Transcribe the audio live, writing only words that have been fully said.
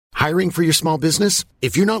Hiring for your small business?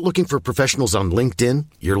 If you're not looking for professionals on LinkedIn,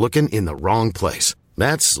 you're looking in the wrong place.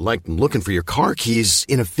 That's like looking for your car keys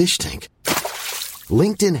in a fish tank.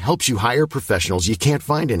 LinkedIn helps you hire professionals you can't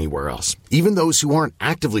find anywhere else, even those who aren't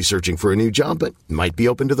actively searching for a new job but might be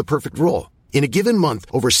open to the perfect role. In a given month,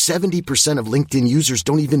 over 70% of LinkedIn users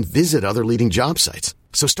don't even visit other leading job sites.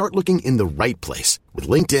 So start looking in the right place. With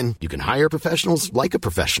LinkedIn, you can hire professionals like a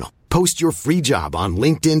professional. Post your free job on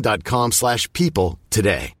linkedin.com/people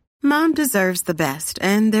today. Mom deserves the best,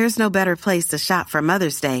 and there's no better place to shop for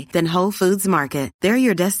Mother's Day than Whole Foods Market. They're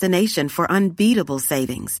your destination for unbeatable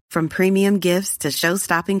savings, from premium gifts to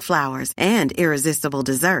show-stopping flowers and irresistible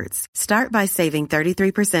desserts. Start by saving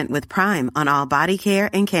 33% with Prime on all body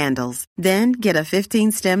care and candles. Then get a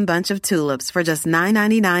 15-stem bunch of tulips for just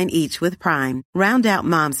 $9.99 each with Prime. Round out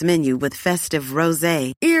Mom's menu with festive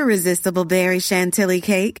rosé, irresistible berry chantilly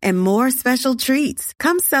cake, and more special treats.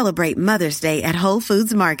 Come celebrate Mother's Day at Whole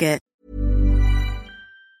Foods Market.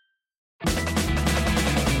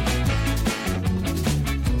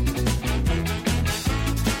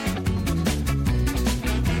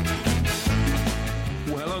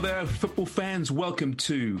 Football fans, welcome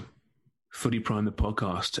to Footy Prime, the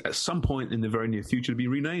podcast. At some point in the very near future to be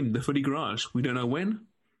renamed the Footy Garage. We don't know when.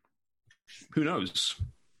 Who knows?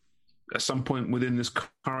 At some point within this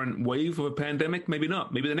current wave of a pandemic, maybe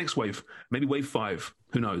not. Maybe the next wave. Maybe wave 5.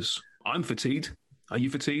 Who knows? I'm fatigued. Are you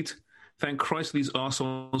fatigued? Thank Christ for these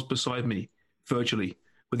arseholes beside me, virtually.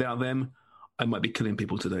 Without them, I might be killing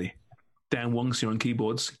people today. Dan Wong's here on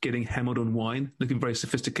keyboards, getting hammered on wine, looking very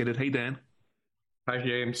sophisticated. Hey, Dan. Hi,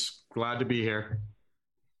 James. Glad to be here.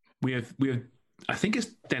 We have. I think it's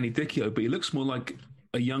Danny Dichio, but he looks more like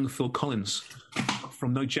a young Phil Collins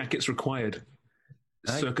from No Jackets Required,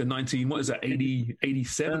 circa 19. What is that? 80,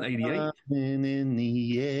 87, 88. In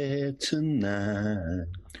the air tonight.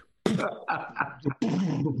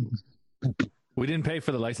 We didn't pay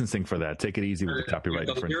for the licensing for that. Take it easy with the copyright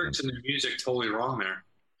The infringement. lyrics and the music totally wrong there.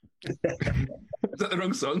 Is that the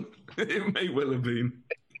wrong song? It may well have been.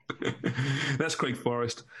 That's Craig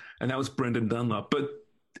Forrest, and that was Brendan Dunlop. But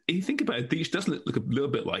if you think about it, Deech doesn't look a little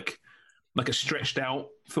bit like a stretched out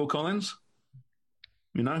Phil Collins.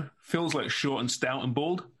 You know, Phil's like short and stout and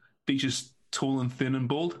bald. Deech is tall and thin and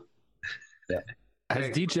bald. Has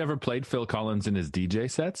Deech ever played Phil Collins in his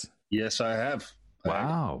DJ sets? Yes, I have.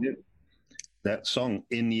 Wow. That song,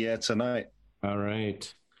 In the Air Tonight. All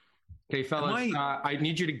right. Okay, fellas, I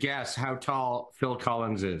need you to guess how tall Phil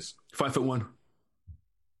Collins is. 5'1".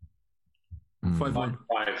 5'1".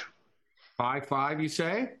 5'5", you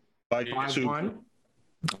say? 5'1".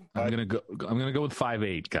 I'm gonna go with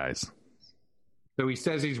 5'8", guys. So he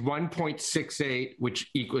says he's 1.68,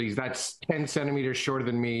 which equals that's 10 centimeters shorter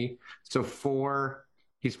than me. So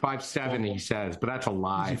he's 5'7", he says, but that's a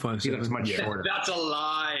lie. He looks much shorter. That's a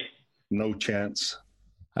lie. No chance.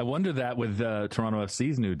 I wonder that with Toronto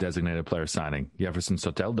FC's new designated player signing, Jefferson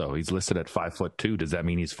Soteldo, he's listed at 5'2". Does that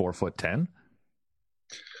mean he's 4'10"?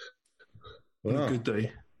 Well, Good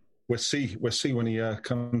day. We'll see when he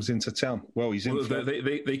comes into town. Well, he's in. Well,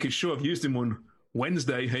 they could sure have used him on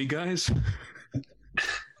Wednesday. Hey guys.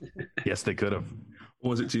 Yes, they could have.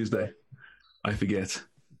 Or was it Tuesday? I forget.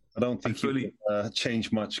 I don't think he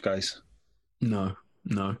changed much, guys. No.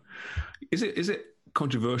 Is it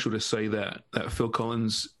controversial to say that Phil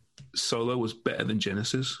Collins solo was better than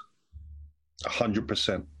Genesis?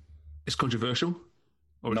 100%. It's controversial,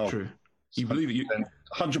 or no, it's true? You believe it?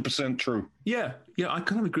 100% true. Yeah, I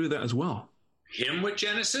kind of agree with that as well. Him with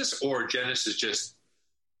Genesis, or Genesis just?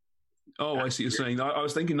 Oh, I see what you're saying. I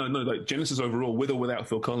was thinking, no, like Genesis overall, with or without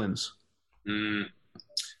Phil Collins.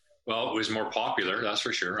 Well, it was more popular, that's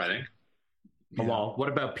for sure, I think. Yeah. Well, what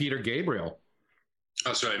about Peter Gabriel?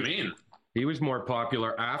 That's what I mean. He was more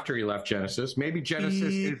popular after he left Genesis. Maybe Genesis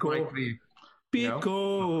is like the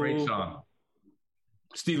great song.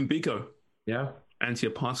 Stephen Biko. Yeah.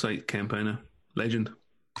 Anti-apartheid campaigner. Legend.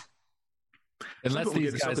 Unless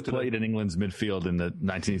these guys played in England's midfield in the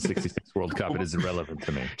 1966 World Cup, it is irrelevant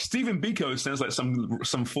to me. Stephen Biko sounds like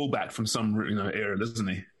some fullback from some era, doesn't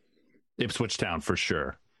he? Ipswich Town, for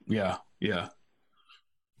sure. Yeah.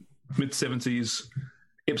 Mid-70s,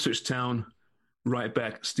 Ipswich Town, right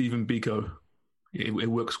back, Stephen Biko. It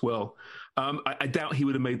works well. I doubt he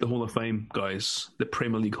would have made the Hall of Fame, guys, the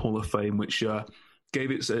Premier League Hall of Fame, which gave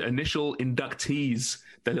its initial inductees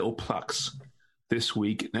their little plaques this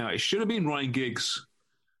week. Now, it should have been Ryan Giggs,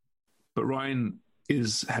 but Ryan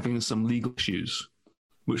is having some legal issues,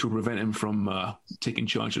 which will prevent him from taking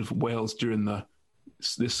charge of Wales during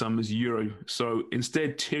this summer's Euro. So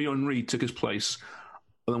instead, Thierry Henry took his place,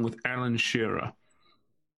 along with Alan Shearer.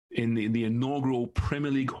 in the inaugural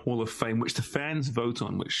Premier League Hall of Fame, which the fans vote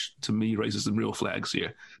on, which to me raises some real flags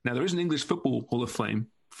here. Now, there is an English Football Hall of Fame,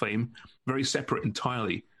 very separate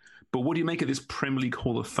entirely. But what do you make of this Premier League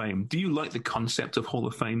Hall of Fame? Do you like the concept of Hall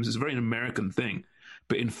of Fames? It's a very American thing.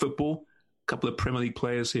 But in football, a couple of Premier League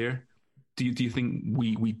players here. Do you think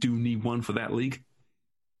we do need one for that league?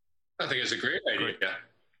 I think it's a great idea.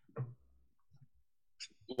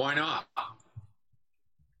 Why not?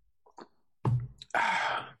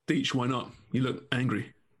 Deitch, why not? You look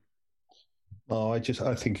angry. Oh, I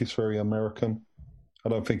think it's very American. I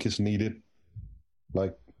don't think it's needed.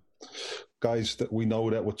 Like, guys that we know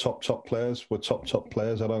that were top players were top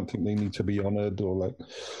players. I don't think they need to be honoured or like.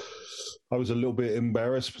 I was a little bit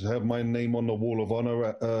embarrassed to have my name on the Wall of Honour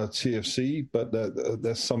at TFC, but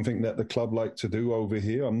that's something that the club like to do over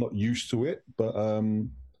here. I'm not used to it, but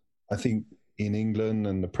I think in England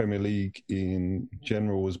and the Premier League in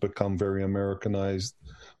general has become very Americanized,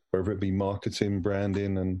 whether it be marketing,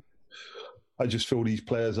 branding, and I just feel these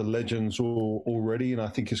players are legends already, and I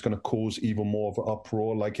think it's going to cause even more of an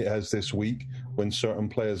uproar like it has this week when certain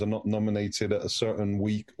players are not nominated at a certain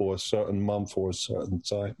week or a certain month or a certain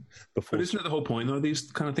time. But isn't that the whole point, though,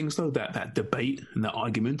 these kind of things, though, that debate and that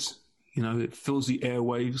argument, it fills the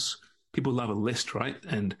airwaves. People love a list, right?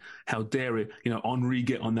 And how dare it, Henry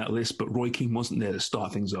get on that list, but Roy Keane wasn't there to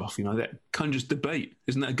start things off. That conjures debate.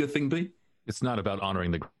 Isn't that a good thing, B? It's not about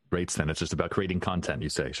honoring the greats, then. It's just about creating content, you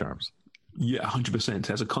say, Sharms. Yeah, 100%.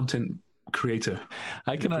 As a content creator,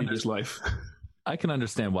 I can understand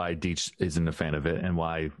why Deitch isn't a fan of it and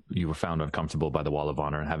why you were found uncomfortable by the Wall of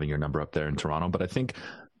Honor and having your number up there in Toronto. But I think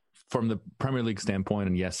from the Premier League standpoint,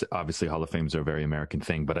 and yes, obviously Hall of Fames are a very American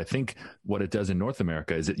thing, but I think what it does in North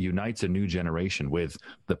America is it unites a new generation with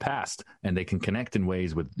the past, and they can connect in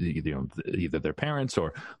ways with either their parents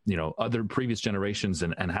or other previous generations,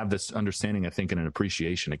 and have this understanding, I think, and an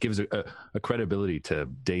appreciation. It gives a credibility to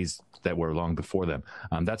days that were long before them.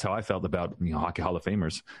 That's how I felt about Hockey Hall of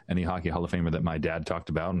Famers. Any Hockey Hall of Famer that my dad talked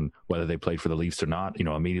about, and whether they played for the Leafs or not,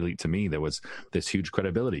 immediately to me there was this huge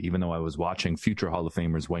credibility, even though I was watching future Hall of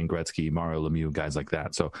Famers, Wayne Gretzky, Mario Lemieux, guys like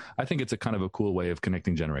that. So I think it's a kind of a cool way of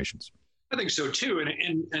connecting generations. I think so too.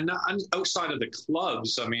 And outside of the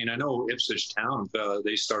clubs, I mean, I know Ipswich Town,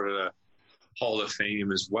 they started a Hall of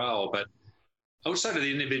Fame as well, but outside of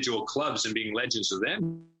the individual clubs and being legends of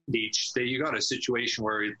them, you got a situation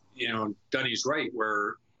where, Dunny's right,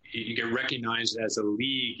 where you get recognized as a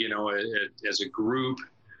league, as a group,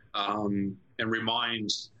 and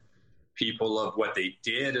remind people of what they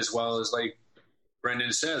did, as well as, like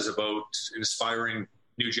Brendan says, about inspiring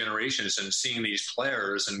new generations and seeing these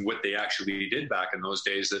players and what they actually did back in those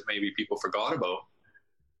days that maybe people forgot about.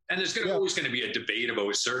 And there's always going to be a debate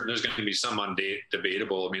about certain. There's going to be some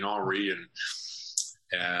undebatable. I mean, Henry, and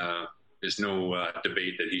there's no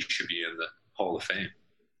debate that he should be in the Hall of Fame.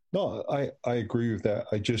 No, I agree with that.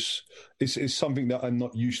 It's something that I'm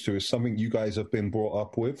not used to. It's something you guys have been brought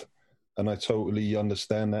up with, and I totally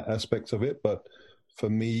understand that aspect of it. But for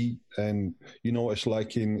me, and it's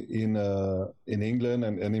like in England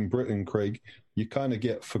and in Britain, Craig, you kind of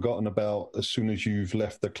get forgotten about as soon as you've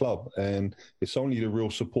left the club, and it's only the real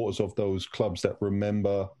supporters of those clubs that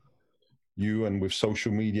remember you. And with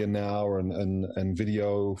social media now and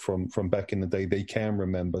video from back in the day, they can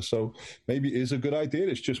remember. So maybe it is a good idea.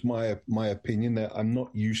 It's just my opinion that I'm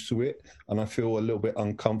not used to it, and I feel a little bit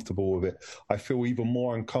uncomfortable with it. I feel even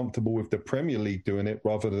more uncomfortable with the Premier League doing it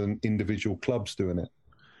rather than individual clubs doing it.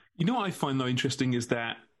 What I find though interesting is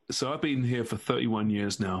that, so I've been here for 31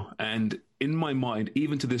 years now, and in my mind,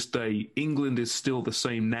 even to this day, England is still the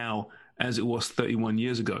same now as it was 31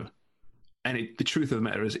 years ago. And the truth of the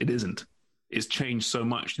matter is, it isn't. It's changed so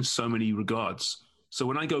much in so many regards. So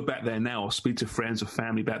when I go back there now, I'll speak to friends or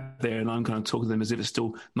family back there, and I'm going to talk to them as if it's still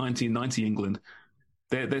 1990 England.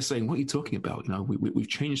 They're saying, "What are you talking about? We've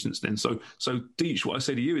changed since then." So Deitch, what I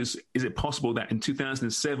say to you is it possible that in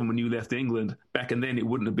 2007, when you left England, back and then it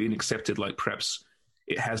wouldn't have been accepted like perhaps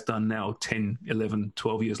it has done now, 10, 11,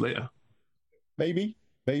 12 years later? Maybe.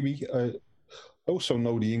 I also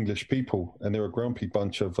know the English people, and they're a grumpy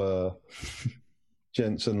bunch of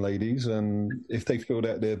gents and ladies, and if they feel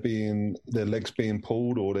that their legs being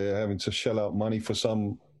pulled or they're having to shell out money for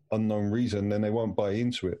some unknown reason, then they won't buy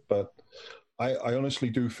into it. But I honestly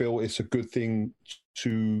do feel it's a good thing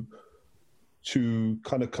to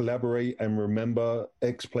kind of collaborate and remember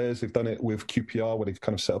ex-players. They've done it with QPR, where they've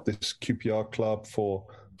kind of set up this QPR club for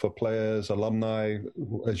players, alumni,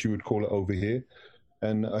 as you would call it over here.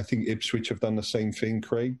 And I think Ipswich have done the same thing,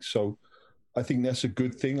 Craig. So I think that's a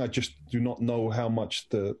good thing. I just do not know how much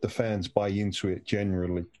the fans buy into it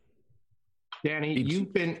generally. Danny,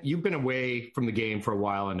 you've been away from the game for a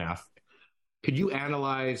while enough. Could you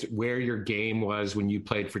analyze where your game was when you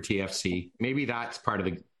played for TFC? Maybe that's part of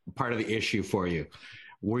the issue for you.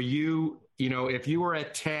 Were you, if you were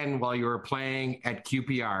at 10 while you were playing at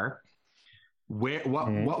QPR,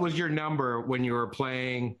 what was your number when you were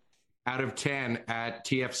playing out of 10 at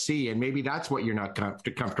TFC? And maybe that's what you're not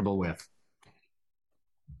comfortable with.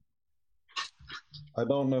 I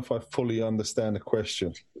don't know if I fully understand the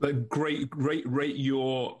question. Like, rate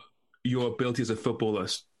your ability as a footballer.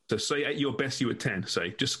 So say at your best you were 10,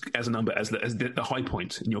 say, just as a number, as the high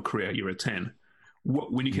point in your career, you were at 10.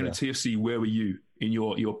 When you came to TFC, where were you in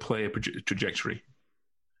your player trajectory?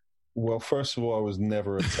 Well, first of all, I was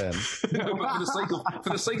never a 10. No, but for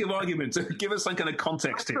the sake of argument, give us some kind of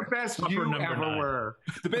context here. The best you ever were.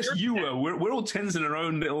 The best you were. We're all 10s in our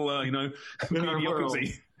own little,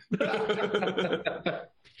 mediocrity.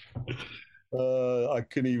 I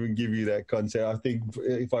couldn't even give you that context. I think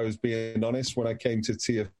if I was being honest, when I came to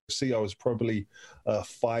TFC, I was probably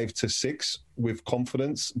 5 to 6 with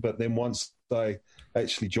confidence. But then once I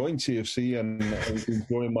actually joined TFC and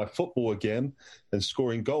enjoying my football again and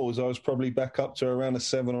scoring goals, I was probably back up to around a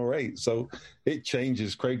 7 or 8. So it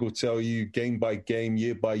changes. Craig will tell you game by game,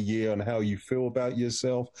 year by year, on how you feel about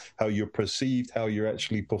yourself, how you're perceived, how you're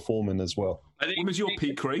actually performing as well. What was your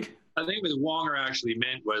peak, Craig? I think what Wonger actually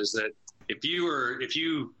meant was that if you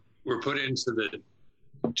were put into the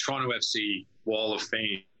Toronto FC Wall of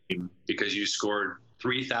Fame because you scored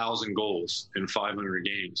 3,000 goals in 500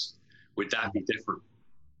 games, would that be different?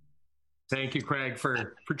 Thank you, Craig,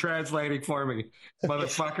 for translating for me,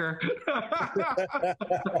 motherfucker.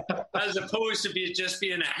 As opposed to just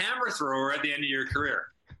being a hammer thrower at the end of your career.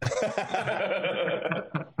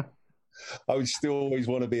 I would still always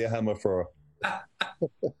want to be a hammer thrower.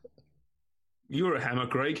 You were a hammer,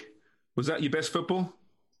 Craig. Was that your best football?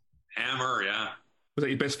 Hammer, yeah. Was that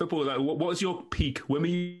your best football? What was your peak? When were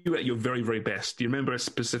you at your very, very best? Do you remember a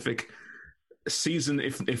specific season,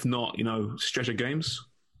 if not, stretch of games?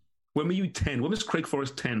 When were you 10? When was Craig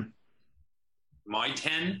Forrest 10? My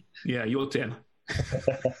 10? Yeah, you're 10.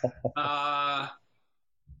 I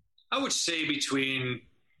would say between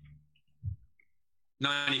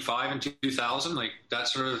 95 and 2000, like that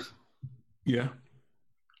sort of. Yeah.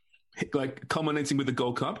 Like culminating with the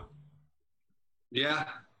Gold Cup? Yeah.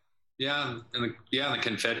 And the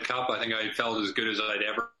Confed Cup, I think I felt as good as I'd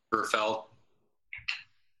ever felt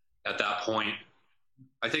at that point.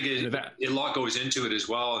 I think a lot goes into it as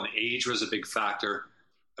well, and age was a big factor.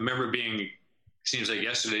 I remember seems like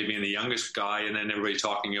yesterday, being the youngest guy, and then everybody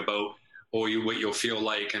talking about, what you'll feel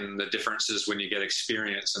like and the differences when you get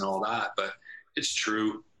experience and all that. But it's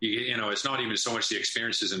true. It's not even so much the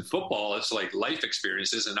experiences in football. It's like life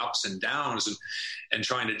experiences and ups and downs and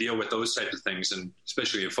trying to deal with those types of things. And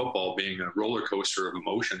especially in football, being a roller coaster of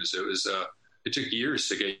emotions, it took years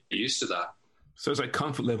to get used to that. So it's like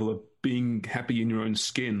comfort level of being happy in your own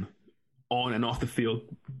skin on and off the field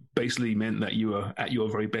basically meant that you were at your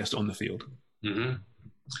very best on the field. Mm-hmm.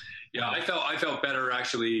 Yeah, I felt better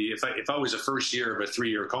actually. If I was a first year of a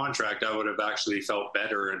 3-year contract, I would have actually felt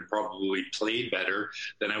better and probably played better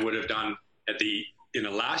than I would have done in the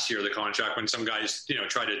last year of the contract when some guys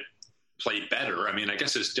try to play better. I mean, I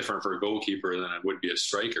guess it's different for a goalkeeper than it would be a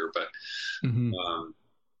striker, but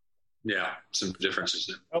some differences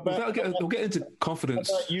there. We'll get into confidence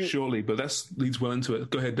shortly, but that leads well into it.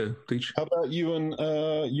 Go ahead, Teach. How about you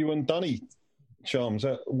and Dunny, Charms?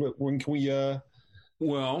 When can we?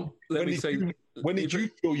 Well, let me say, when did you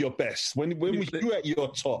feel your best? When was you at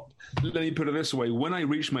your top? Let me put it this way: when I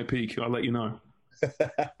reach my peak, I'll let you know.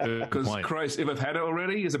 Because Christ, if I've had it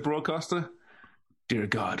already as a broadcaster, dear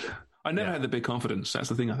God, I never had the big confidence. That's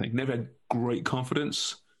the thing. I think never had great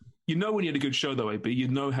confidence. When you had a good show, though, AB,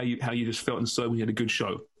 how you just felt inside when you had a good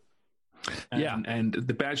show. And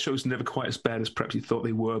the bad shows never quite as bad as perhaps you thought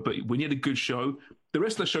they were. But when you had a good show, the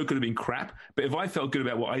rest of the show could have been crap. But if I felt good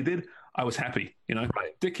about what I did, I was happy.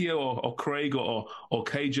 Right. Dickie or Craig or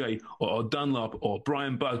KJ or Dunlop or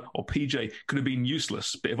Brian Budd or PJ could have been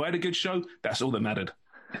useless. But if I had a good show, that's all that mattered.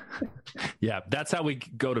 Yeah, that's how we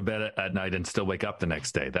go to bed at night and still wake up the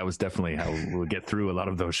next day. That was definitely how we'll get through a lot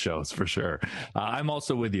of those shows for sure. I'm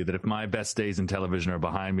also with you that if my best days in television are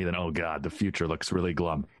behind me, then, oh God, the future looks really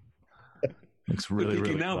glum. It's really,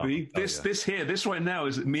 really now, glum. B. This right now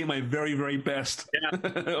is me at my very, very best.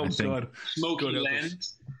 Yeah. God. Smoky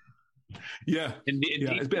lens. Yeah.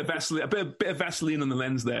 It's a bit of Vaseline on the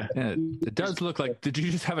lens there. Yeah, it does look like, did you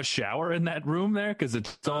just have a shower in that room there? Because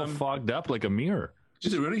it's all fogged up like a mirror.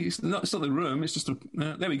 Is it really? It's not the room. It's just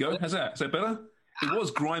there we go. How's that? Is that better? It was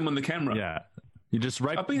grime on the camera. Yeah. You just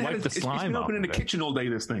wipe the slime It's been off open in the kitchen all day,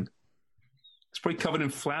 this thing. It's probably covered in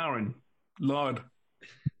flour and lard.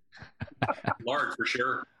 Lard for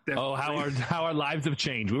sure. Definitely. Oh, how our lives have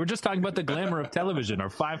changed. We were just talking about the glamour of television, our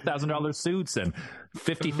 $5,000 suits and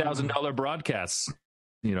 $50,000 broadcasts.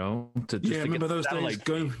 You know, to just to remember those days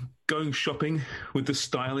going shopping with the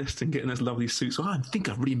stylist and getting those lovely suits. Oh, I think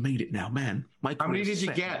I've really made it now, man. How many did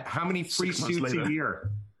you get? How many free suits a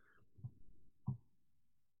year?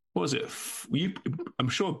 What was it? I'm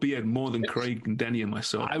sure B had more than Craig and Danny and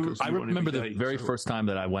myself. I remember the very first time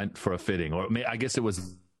that I went for a fitting, or I guess it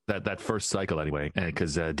was that first cycle anyway,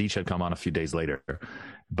 because Deech had come on a few days later.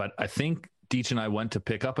 But I think Deech and I went to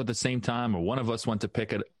pick up at the same time, or one of us went to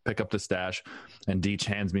pick up the stash, and Deech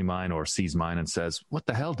hands me mine or sees mine and says, "What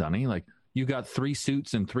the hell, Dunny? Like, you got 3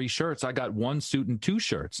 suits and 3 shirts. I got 1 suit and 2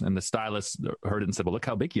 shirts." And the stylist heard it and said, "Well, look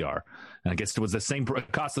how big you are." And I guess it was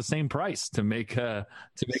it cost the same price to make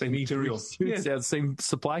same material. Suits, yeah, same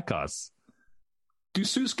supply costs. Do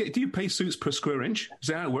you pay suits per square inch? Is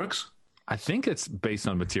that how it works? I think it's based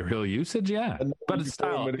on material usage, yeah. But it's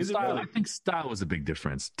style. I think style was a big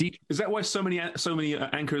difference. Is that why so many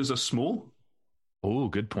anchors are small? Oh,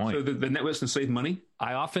 good point. So the networks can save money?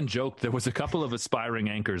 I often joke there was a couple of aspiring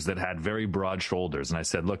anchors that had very broad shoulders, and I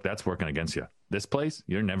said, "Look, that's working against you. This place,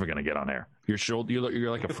 you're never going to get on air.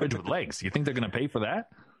 You're like a fridge with legs. You think they're going to pay for that?"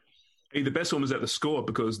 Hey, the best one was at the Score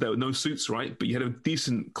because there were no suits, right? But you had a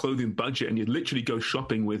decent clothing budget, and you'd literally go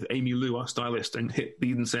shopping with Amy Lou, our stylist, and hit the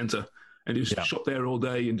Eden Center. And just shop there all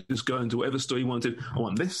day and just go into whatever store you wanted. I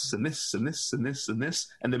want this and this and this and this and this.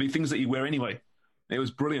 And there'd be things that you wear anyway. It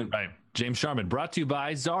was brilliant. Right. James Sharman, brought to you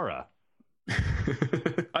by Zara.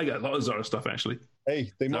 I got a lot of Zara stuff, actually.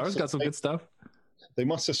 Hey, Zara's got some good stuff. They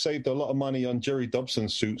must have saved a lot of money on Jerry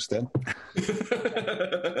Dobson's suits then.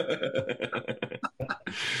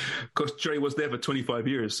 Of course, Jerry was there for 25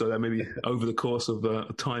 years, so that maybe over the course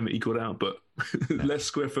of time it equaled out, but less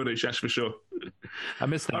square footage, that's for sure. I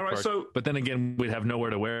missed that part. But then again, we'd have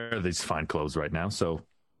nowhere to wear these fine clothes right now, so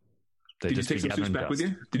did you take some suits back with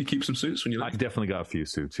you? Did you keep some suits when you left? I definitely got a few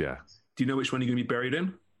suits, yeah. Do you know which one you're going to be buried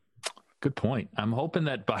in? Good point. I'm hoping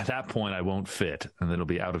that by that point I won't fit and then it'll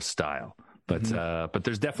be out of style. But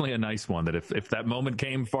there's definitely a nice one that if that moment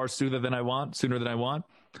came far sooner than I want,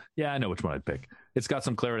 yeah, I know which one I'd pick. It's got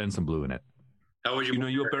some claret and some blue in it. How would you know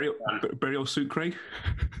your burial suit, Craig?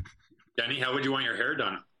 Danny, how would you want your hair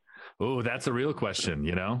done? Oh, that's a real question,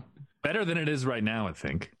 you know? Better than it is right now, I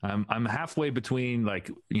think. I'm halfway between,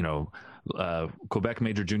 Quebec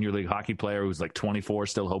Major Junior League hockey player who's 24,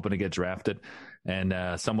 still hoping to get drafted,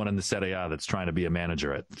 and someone in the Serie A that's trying to be a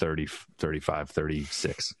manager at 30, 35,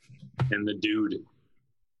 36. And the dude.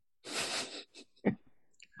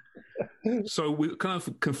 So we're kind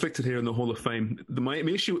of conflicted here in the Hall of Fame. My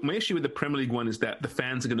issue with the Premier League one is that the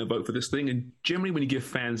fans are going to vote for this thing, and generally when you give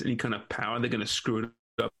fans any kind of power, they're going to screw it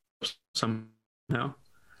up somehow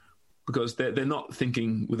because they're not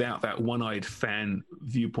thinking without that one-eyed fan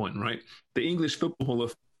viewpoint, right? The English Football Hall of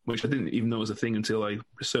Fame, which I didn't even know was a thing until I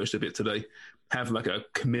researched a bit today, have a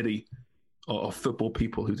committee of football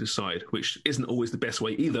people who decide, which isn't always the best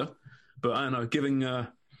way either. But I don't know,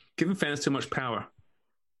 giving fans too much power.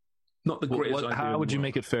 Not the greatest idea. How would you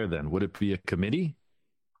make it fair then? Would it be a committee?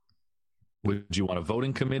 Would you want a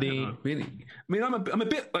voting committee? Really? I mean, I'm a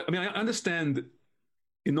bit. I understand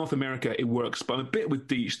in North America it works, but I'm a bit with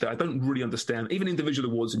Deech that I don't really understand. Even individual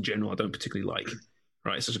awards in general, I don't particularly like.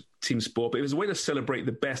 Right, it's such a team sport. But if there's a way to celebrate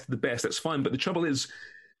the best of the best, that's fine. But the trouble is,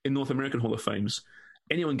 in North American Hall of Fames,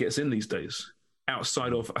 anyone gets in these days.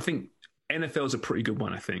 Outside of, I think NFL is a pretty good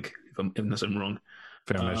one. I think, unless I'm wrong.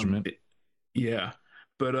 Fair measurement. Yeah.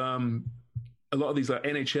 But a lot of these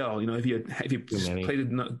NHL, if you played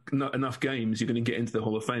enough games, you're going to get into the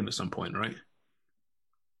Hall of Fame at some point, right?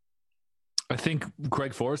 I think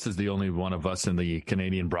Craig Forrest is the only one of us in the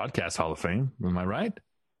Canadian Broadcast Hall of Fame. Am I right?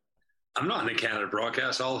 I'm not in the Canada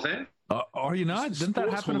Broadcast Hall of Fame. Are you not? Didn't that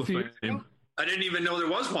happen a few years ago? I didn't even know there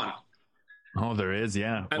was one. Oh, there is,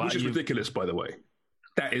 yeah. Which is ridiculous, by the way.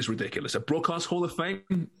 That is ridiculous. A Broadcast Hall of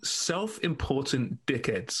Fame? Self-important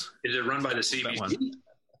dickheads. Is it run by the CBC?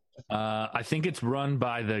 I think it's run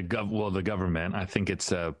by the government. I think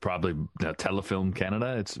it's probably Telefilm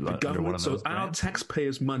Canada. It's the government. So our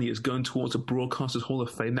taxpayers' money is going towards a Broadcasters Hall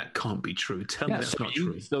of Fame. That can't be true. Tell me that's not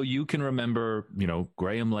true. So you can remember,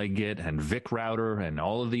 Graham Leggett and Vic Rauter and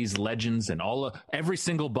all of these legends and every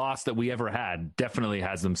single boss that we ever had definitely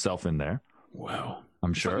has themselves in there. Wow,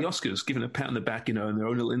 I'm sure. Like the Oscars giving a pat on the back, in their own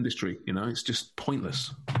little industry. It's just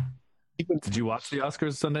pointless. Did you watch the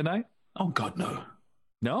Oscars Sunday night? Oh God, no.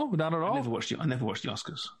 No, not at all. I never watched the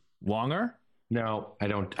Oscars. Wonger? No, I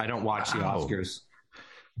don't watch the Oscars.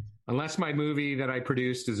 Unless my movie that I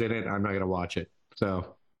produced is in it, I'm not going to watch it.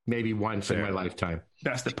 So maybe once in my lifetime.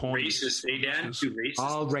 That's the point. Racist, Dan? Too racist.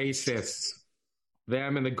 All racists.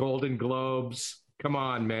 Them and the Golden Globes. Come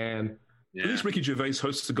on, man. Yeah. At least Ricky Gervais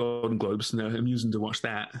hosts the Golden Globes, and they're amusing to watch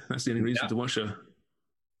that. That's the only reason to watch her.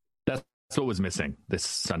 That's what was missing this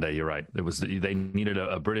Sunday. You're right. It was they needed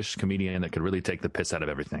a British comedian that could really take the piss out of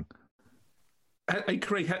everything. Hey,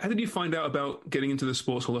 Craig, how did you find out about getting into the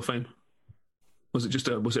Sports Hall of Fame? Was it just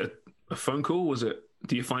a phone call?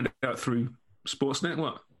 Do you find out through Sportsnet?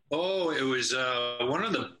 What? Oh, it was one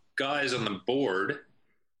of the guys on the board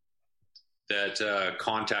that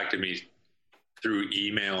contacted me through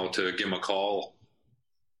email to give him a call.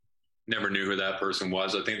 Never knew who that person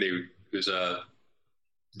was. I think it was a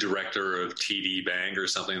director of TD Bank or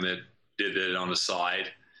something that did it on the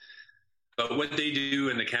side. But what they do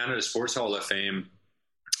in the Canada Sports Hall of Fame,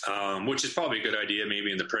 which is probably a good idea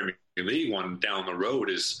maybe in the Premier League one down the road,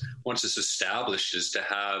 is once it's established, is to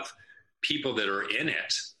have people that are in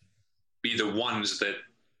it be the ones that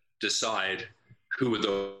decide who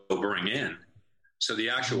they'll bring in. So the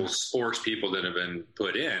actual sports people that have been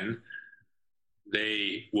put in,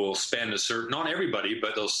 they will spend not everybody,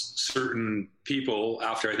 but those certain people,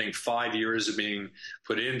 after I think 5 years of being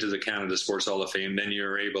put into the Canada Sports Hall of Fame, then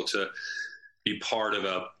you're able to be part of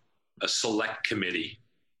a select committee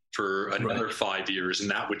for another 5 years,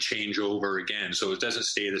 and that would change over again. So it doesn't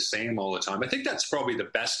stay the same all the time. I think that's probably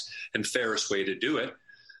the best and fairest way to do it.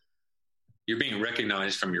 You're being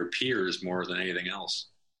recognized from your peers more than anything else.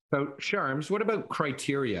 So, Sharms, what about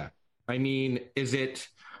criteria? I mean, is it,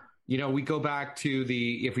 we go back to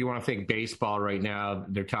if we want to think baseball right now,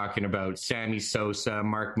 they're talking about Sammy Sosa,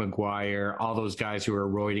 Mark McGwire, all those guys who were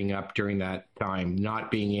roiding up during that time,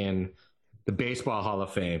 not being in the Baseball Hall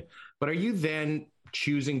of Fame. But are you then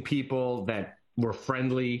choosing people that were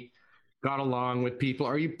friendly, got along with people?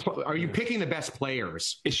 Are you picking the best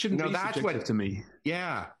players? It shouldn't be subjective to me.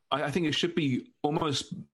 Yeah. I think it should be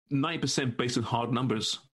almost 90% based on hard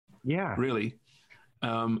numbers. Yeah. Really.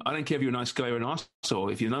 I don't care if you're a nice guy or an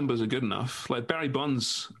arsehole. If your numbers are good enough, like Barry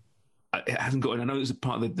Bonds, it hasn't got. I know it's a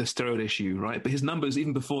part of the steroid issue, right? But his numbers,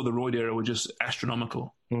 even before the roid era, were just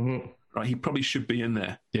astronomical. Mm-hmm. Right? He probably should be in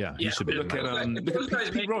there. Yeah, he should be. Look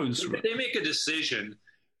at Pete Rose. If they make a decision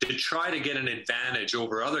to try to get an advantage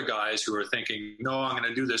over other guys who are thinking, "No, I'm going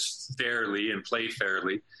to do this fairly and play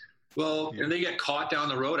fairly." Well, and they get caught down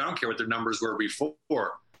the road. I don't care what their numbers were before.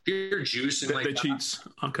 You're juicing like they're cheats.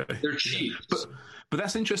 Okay, they're cheats. But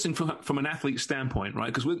that's interesting from an athlete standpoint,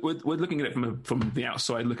 right? Because we're looking at it from the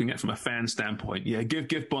outside, looking at it from a fan standpoint. Yeah,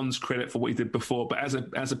 give Bonds credit for what he did before, but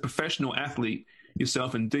as a professional athlete,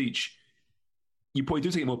 yourself and Deitch, you probably do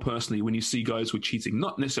take it more personally when you see guys who are cheating,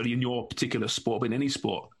 not necessarily in your particular sport, but in any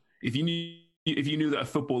sport. If you knew that a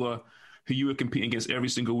footballer who you were competing against every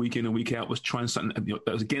single week in and week out was trying something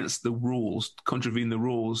that was against the rules, contravening the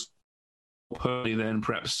rules, personally, then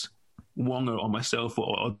perhaps Wonga or myself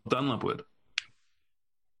or Dunlop would.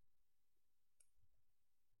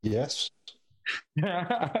 Yes.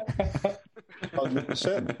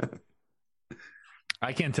 100%.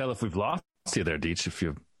 I can't tell if we've lost you there, Deitch,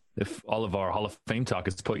 if all of our Hall of Fame talk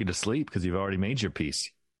has put you to sleep because you've already made your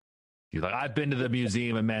piece. You're like, I've been to the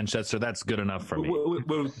museum in Manchester. That's good enough for me.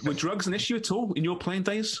 Were drugs an issue at all in your playing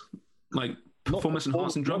days? Like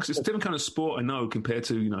performance-enhancing drugs? It's a different kind of sport, I know, compared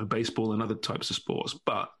to baseball and other types of sports,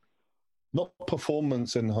 but not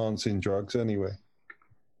performance-enhancing drugs anyway.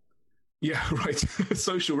 Yeah, right.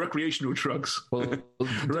 Social, recreational drugs. Well,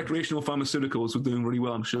 recreational pharmaceuticals were doing really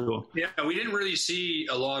well, I'm sure. Yeah, we didn't really see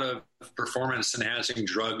a lot of performance-enhancing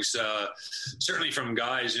drugs, certainly from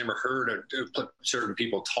guys. Never heard of certain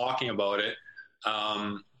people talking about it.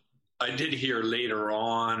 I did hear later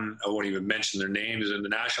on, I won't even mention their names, in the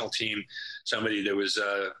national team, somebody that was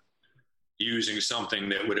using something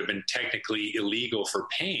that would have been technically illegal for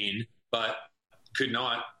pain, but could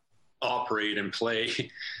not operate and play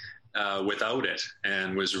without it,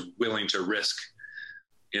 and was willing to risk,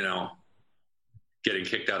 getting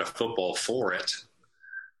kicked out of football for it.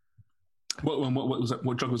 What was that?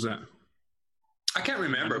 What drug was that? I can't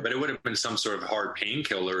remember, but it would have been some sort of hard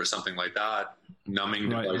painkiller or something like that. Numbing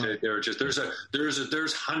device. Right.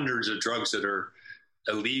 There's hundreds of drugs that are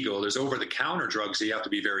illegal. There's over-the-counter drugs that you have to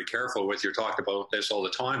be very careful with. You're talking about this all the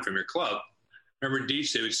time from your club. Remember,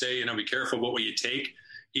 Deitch, they would say, be careful what will you take.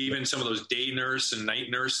 Even some of those day nurse and night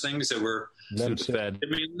nurse things that were fed.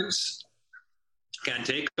 Can't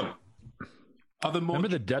take them. Remember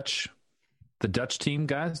the Dutch team,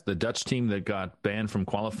 guys? The Dutch team that got banned from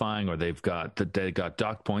qualifying, or they got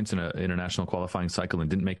docked points in an international qualifying cycle and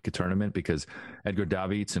didn't make a tournament because Edgar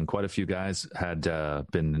Davids and quite a few guys had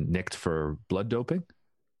been nicked for blood doping.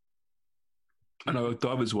 I know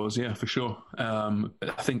Davids was, yeah, for sure. I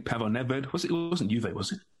think Pavel Nedved, it wasn't Juve,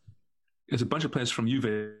 was it? There's a bunch of players from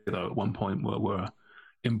Juve, though, at one point were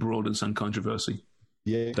embroiled in some controversy.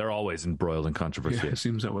 Yeah, they're always embroiled in controversy. Yeah, it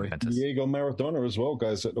seems that way. Diego Maradona as well,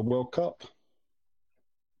 guys, at the World Cup.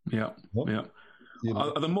 Yeah, yeah. You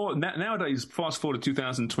know. Are there more nowadays? Fast forward to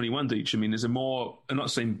 2021, Deitch. I mean, is there more? I'm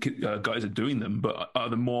not saying guys are doing them, but are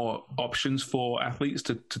there more options for athletes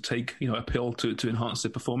to take, a pill to enhance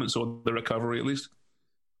their performance or the recovery at least?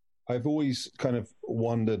 I've always kind of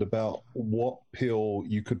wondered about what pill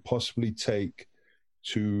you could possibly take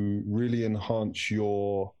to really enhance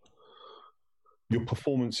your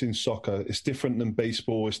performance in soccer. It's different than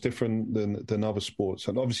baseball. It's different than other sports,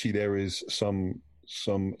 and obviously there is some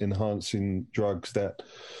enhancing drugs that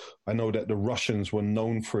I know that the Russians were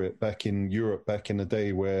known for it back in Europe, back in the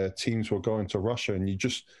day, where teams were going to Russia and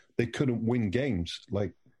they couldn't win games.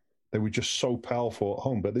 Like, they were just so powerful at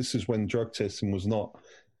home. But this is when drug testing was not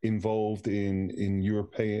involved in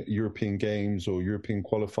European games or European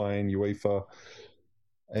qualifying, UEFA.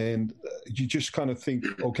 And you just kind of think,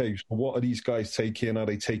 okay, so what are these guys taking? Are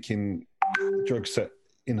they taking drugs that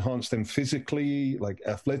enhance them physically, like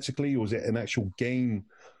athletically, or is it an actual game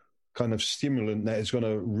kind of stimulant that is going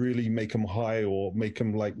to really make them high or make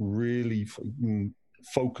them like really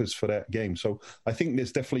focus for that game? So I think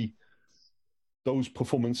there's definitely those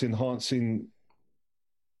performance enhancing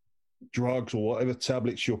drugs or whatever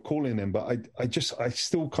tablets you're calling them, but I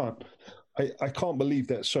still can't. I can't believe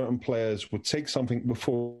that certain players would take something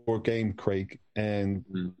before a game, Craig, and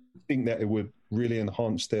think that it would really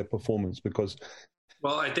enhance their performance. Because,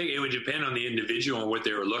 well, I think it would depend on the individual and what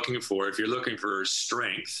they were looking for. If you're looking for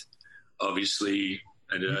strength, obviously,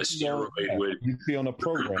 and a steroid would... You'd be on a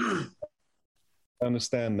program. I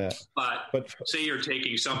understand that. But say you're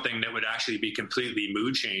taking something that would actually be completely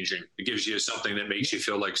mood-changing. It gives you something that makes you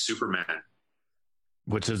feel like Superman.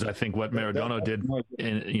 Which is, I think, what Maradona did,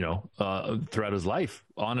 throughout his life,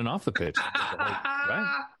 on and off the pitch.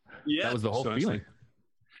 Right? Yeah, that was the whole feeling.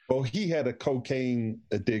 Well, he had a cocaine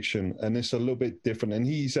addiction, and it's a little bit different. And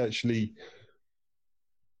he's actually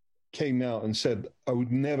came out and said, I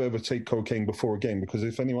would never ever take cocaine before a game, because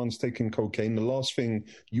if anyone's taking cocaine, the last thing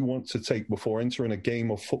you want to take before entering a game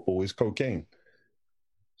of football is cocaine.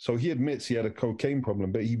 So he admits he had a cocaine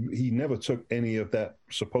problem, but he never took any of that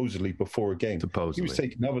supposedly before a game. He was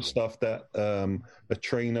taking other stuff that a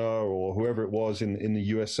trainer or whoever it was in the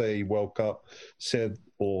USA World Cup said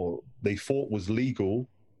or they thought was legal,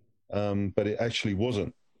 but it actually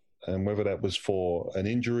wasn't. And whether that was for an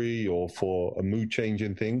injury or for a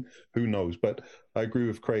mood-changing thing, who knows? But I agree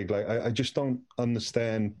with Craig. Like, I just don't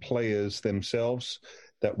understand players themselves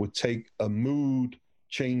that would take a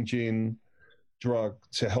mood-changing drug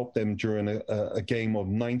to help them during a game of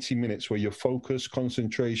 90 minutes where your focus,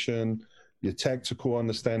 concentration, your tactical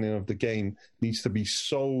understanding of the game needs to be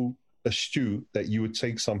so astute that you would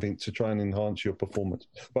take something to try and enhance your performance.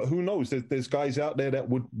 But who knows? There's guys out there that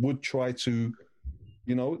would try to,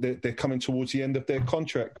 they're coming towards the end of their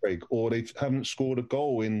contract, Craig, or they haven't scored a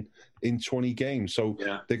goal in 20 games. So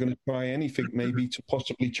they're going to try anything maybe to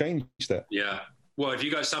possibly change that. Yeah. Well, if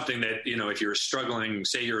you got something that, if you're struggling,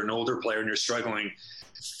 say you're an older player and you're struggling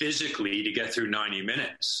physically to get through 90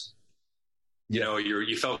 minutes,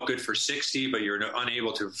 you felt good for 60, but you're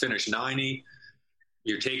unable to finish 90.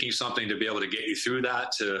 You're taking something to be able to get you through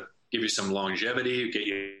that, to give you some longevity, get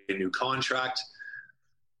you a new contract.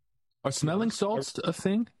 Are smelling salts a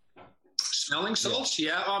thing? Smelling salts?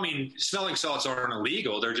 Yeah. I mean, smelling salts aren't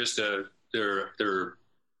illegal. They're just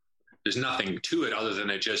there's nothing to it other than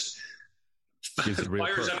it just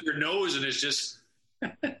fires up your nose, and it's just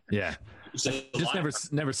yeah.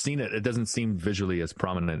 Just never seen it. It doesn't seem visually as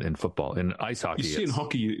prominent in football. In ice hockey, you see in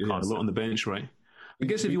hockey a lot on the bench, right? I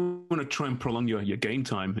guess if you want to try and prolong your game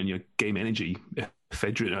time and your game energy,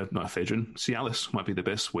 Cialis might be the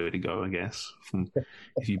best way to go, I guess.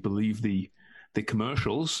 If you believe the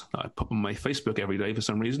commercials I pop on my Facebook every day for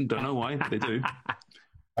some reason, don't know why, but they do.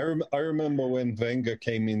 I remember when Wenger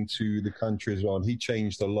came into the country as well, and he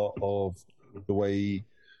changed a lot of the way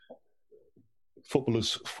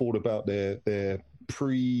footballers thought about their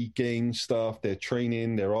pre-game stuff, their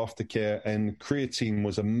training, their aftercare, and creatine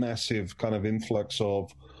was a massive kind of influx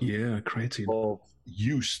of creatine of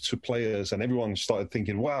use to players, and everyone started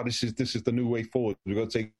thinking, wow, this is the new way forward. We've got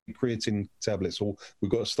to take creatine tablets, or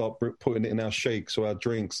we've got to start putting it in our shakes or our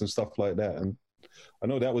drinks and stuff like that. And I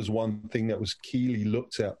know that was one thing that was keenly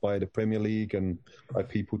looked at by the Premier League and by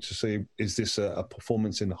people to say, is this a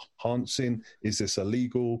performance enhancing? Is this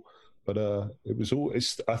illegal? But it was all.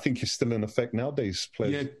 I think it's still in effect nowadays.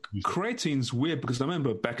 Players creatine's weird because I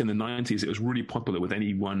remember back in the 90s, it was really popular with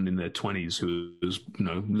anyone in their 20s who was,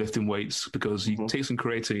 lifting weights because you take some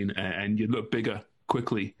creatine and you look bigger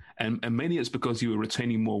quickly. And mainly it's because you were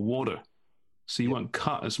retaining more water. So you won't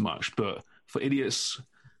cut as much. But for idiots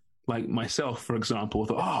like myself, for example, I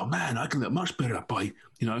thought, oh man, I can look much better by,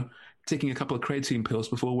 taking a couple of creatine pills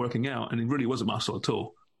before working out. And it really wasn't muscle at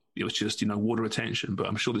all. It was just, water retention, but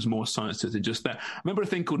I'm sure there's more science to it than just that. I remember a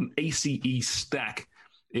thing called an ACE stack.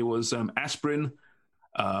 It was aspirin,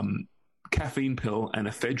 caffeine pill, and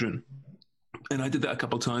ephedrine. And I did that a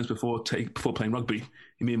couple of times before playing rugby,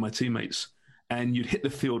 me and my teammates. And you'd hit the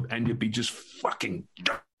field and you'd be just fucking,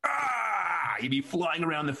 you'd be flying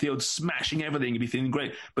around the field, smashing everything. You'd be feeling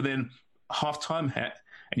great. But then half-time hit,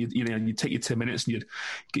 and you'd take your 10 minutes and you'd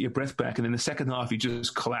get your breath back. And then the second half, you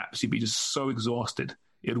just collapse. You'd be just so exhausted.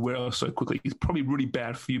 It'd wear off so quickly. It's probably really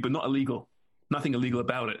bad for you, but not illegal. Nothing illegal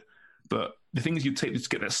about it. But the things you take to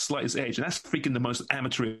get that slightest edge, and that's freaking the most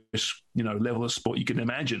amateurish, level of sport you can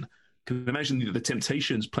imagine. Because imagine the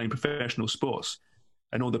temptations playing professional sports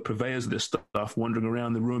and all the purveyors of this stuff wandering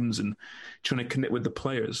around the rooms and trying to connect with the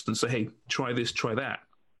players and say, hey, try this, try that.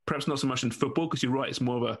 Perhaps not so much in football, because you're right, it's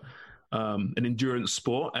more of an endurance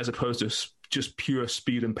sport as opposed to just pure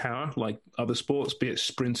speed and power like other sports, be it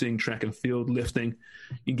sprinting, track and field, lifting.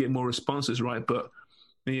 You can get more responses, right? But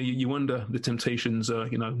you wonder the temptations,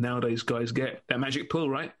 nowadays guys get. That magic pill,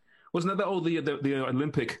 right? Wasn't that all the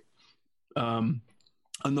Olympic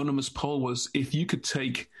anonymous poll was, if you could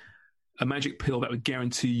take a magic pill that would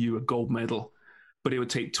guarantee you a gold medal, but it would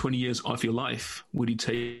take 20 years off your life, would you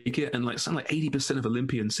take it? And something like 80% of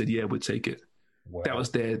Olympians said, yeah, would take it. Wow. That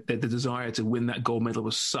was the desire to win that gold medal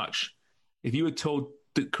was such. If you had told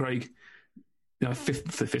Craig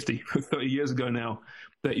 30 years ago now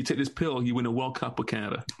that you take this pill, you win a World Cup with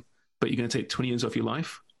Canada, but you're going to take 20 years off your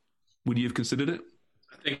life, would you have considered it?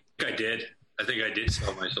 I think I did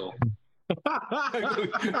sell my soul.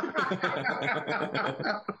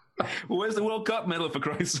 Well, where's the World Cup medal, for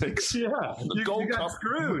Christ's sakes? Yeah, the Gold Cup.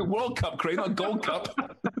 Screwed. World Cup, Craig, not Gold Cup.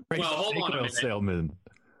 Well, hold on a minute. Salesman.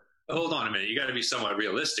 Hold on a minute. You got to be somewhat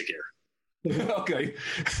realistic here. Okay.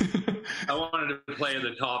 I wanted to play in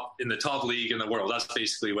the top league in the world. That's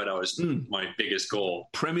basically what my biggest goal.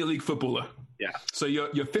 Premier League footballer. Yeah. So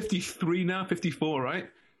you're 53 now, 54, right?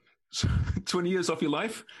 So 20 years off your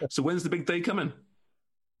life. So when's the big day coming?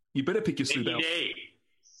 You better pick your suit out.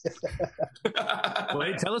 Well,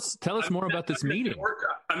 hey, tell us more about this meeting.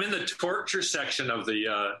 I'm in the torture section of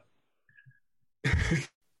the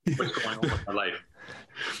what's going on with my life.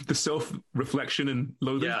 The self-reflection and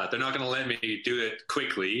loathing? Yeah, they're not going to let me do it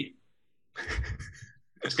quickly.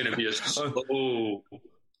 It's going to be a slow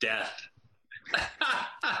death.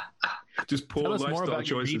 Just poor Tell us more about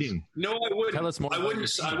choices. Your meeting. No, I wouldn't. Tell us more. I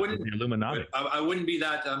wouldn't. The Illuminati. I wouldn't be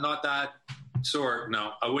that. I'm not that sort.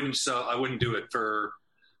 No, I wouldn't. I wouldn't do it for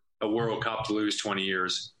a World Cup to lose 20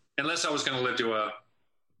 years, unless I was going to live to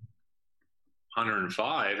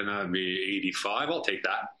 105, and that would be 85. I'll take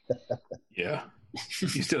that. Yeah.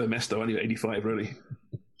 You're still a mess, though, aren't you? 85, really.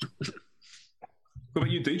 What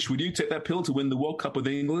about you, Deitch? Would you take that pill to win the World Cup with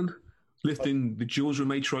England? Lifting the Jules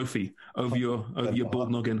Rimet trophy over your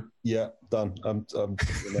bald noggin? Yeah, done. I'm no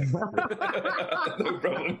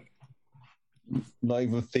problem. Not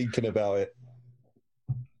even thinking about it.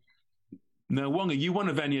 Now, Wonga, you won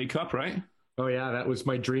a Vanier Cup, right? Oh yeah, that was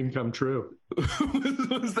my dream come true.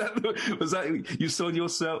 was that you sold your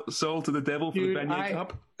soul to the devil for the Vanier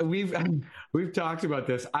Cup? We've talked about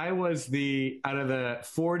this. I was out of the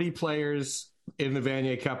 40 players in the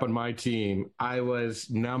Vanier Cup on my team, I was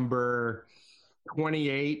number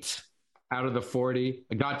 28 out of the 40.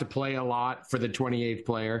 I got to play a lot for the 28th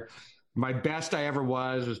player. My best I ever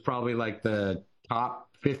was probably like the top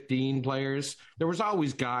 15 players. There was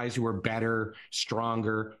always guys who were better,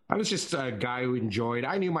 stronger. I was just a guy who enjoyed.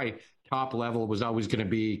 I knew my top level was always going to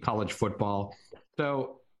be college football.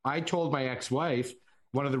 So I told my ex-wife,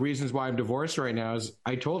 one of the reasons why I'm divorced right now is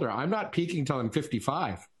I told her I'm not peaking till I'm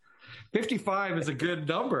 55. 55 is a good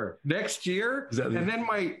number. Next year, and then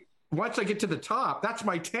once I get to the top, that's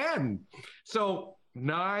my 10. So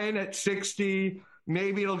 9 at 60,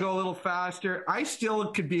 maybe it'll go a little faster. I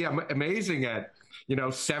still could be amazing at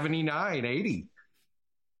 79, 80.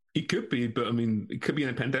 It could be, but I mean, it could be in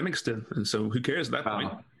a pandemic still. And so who cares at that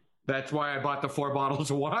point? That's why I bought the 4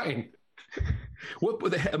 bottles of wine. What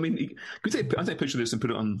the hell? I mean, I'll take a picture of this and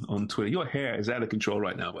put it on Twitter. Your hair is out of control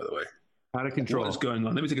right now, by the way. Out of control. What is going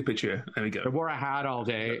on? Let me take a picture. There we go. I wore a hat all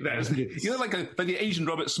day. You look like the Asian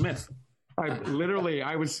Robert Smith. I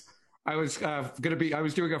was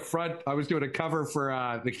doing a cover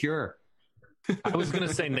for The Cure. I was going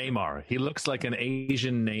to say Neymar. He looks like an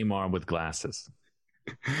Asian Neymar with glasses.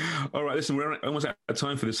 All right, listen, we're almost out of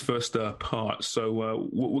time for this first part. So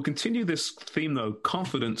we'll continue this theme, though.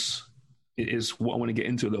 Confidence is what I want to get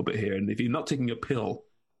into a little bit here. And if you're not taking a pill,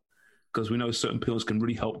 because we know certain pills can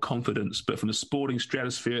really help confidence, but from the sporting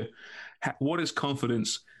stratosphere, what is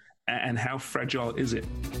confidence and how fragile is it?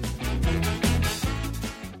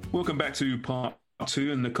 Welcome back to part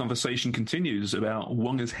 2, and the conversation continues about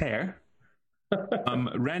Wonga's hair.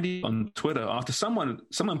 Randy on Twitter, after someone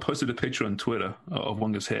posted a picture on Twitter of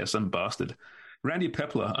Wonga's hair, some bastard. Randy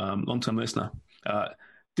Pepler, long-time listener,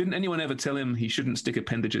 didn't anyone ever tell him he shouldn't stick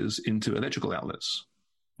appendages into electrical outlets?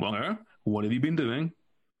 Wonga, what have you been doing?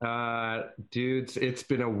 Dudes, it's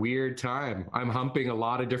been a weird time. I'm humping a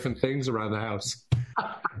lot of different things around the house.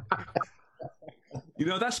 You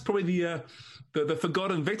know, that's probably the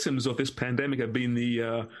forgotten victims of this pandemic have been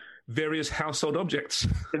the various household objects.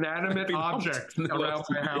 Inanimate objects around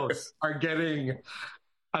my house are getting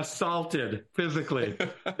assaulted physically.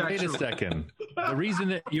 Wait a second. The reason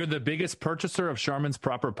that you're the biggest purchaser of Charmin's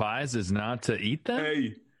proper pies is not to eat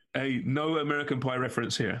them? Hey, no American Pie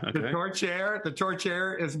reference here. Okay? The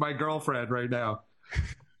torch-air is my girlfriend right now.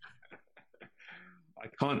 I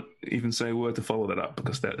can't even say a word to follow that up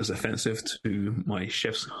because that is offensive to my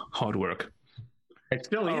chef's hard work. I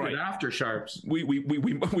still eat it after Sharps. We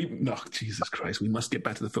no, Jesus Christ, we must get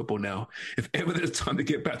back to the football now. If ever there's time to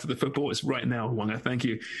get back to the football, it's right now, Wonga. Thank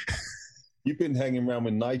you. You've been hanging around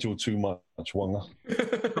with Nigel too much, Wonga.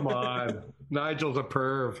 Come on. Nigel's a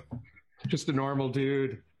perv. Just a normal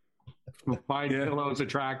dude. Fine pillows,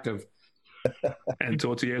 attractive. And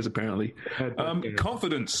tortillas, apparently.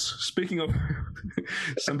 Confidence. Speaking of,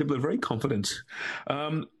 some people are very confident.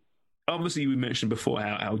 Obviously, we mentioned before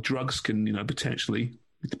how drugs can, potentially,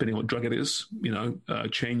 depending on what drug it is,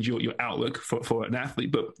 change your outlook for an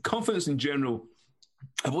athlete. But confidence in general,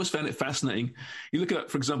 I've always found it fascinating. You look at,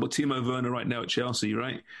 for example, Timo Werner right now at Chelsea,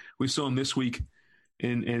 right? We saw him this week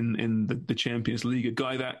in the Champions League, a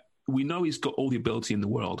guy that we know he's got all the ability in the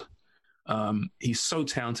world. He's so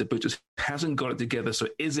talented, but just hasn't got it together. So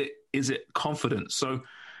is it confidence? So,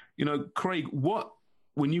 Craig,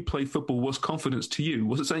 when you played football, was confidence to you?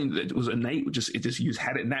 Was it something that was innate? You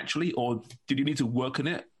had it naturally, or did you need to work on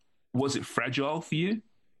it? Was it fragile for you?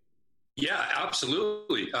 Yeah,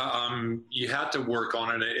 absolutely. You had to work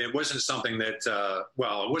on it. It wasn't something that, it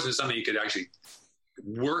wasn't something you could actually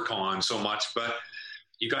work on so much, but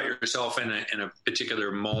you got yourself in a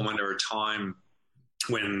particular moment or a time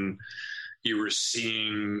when you were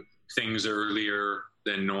seeing things earlier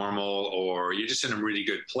than normal, or you're just in a really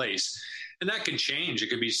good place. And that can change. It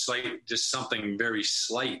could be just something very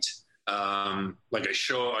slight, like a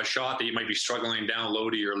shot that you might be struggling down low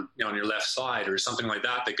to your, on your left side, or something like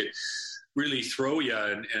that could really throw you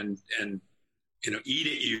and eat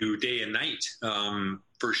at you day and night,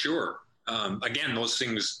 for sure. Again, those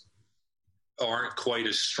things aren't quite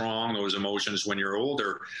as strong, those emotions, when you're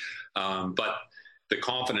older, but the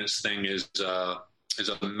confidence thing is a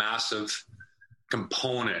massive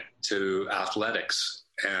component to athletics.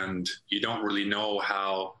 And you don't really know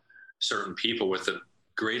how certain people with the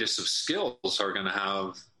greatest of skills are going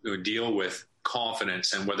to deal with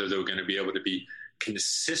confidence, and whether they're going to be able to be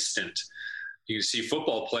consistent. You can see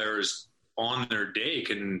football players on their day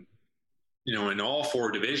can, in all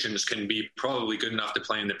 4 divisions, can be probably good enough to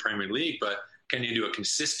play in the Premier League, but can you do it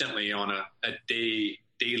consistently on a daily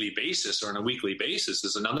basis or on a weekly basis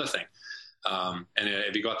is another thing. And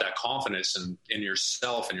if you got that confidence in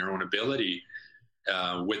yourself and your own ability,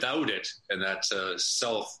 without it, and that's a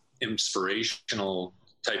self-inspirational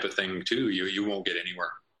type of thing too, you won't get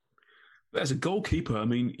anywhere. As a goalkeeper, I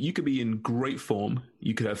mean, you could be in great form,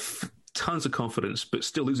 you could have tons of confidence, but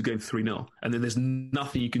still lose a game 3-0, and then there's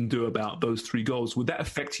nothing you can do about those 3 goals. Would that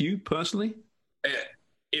affect you personally?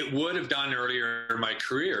 It would have done earlier in my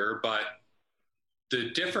career, but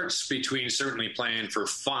the difference between certainly playing for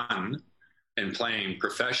fun and playing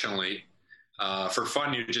professionally, for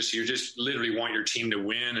fun, you just literally want your team to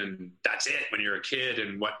win, and that's it when you're a kid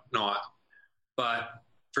and whatnot. But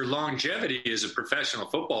for longevity as a professional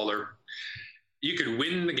footballer, you could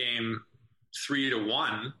win the game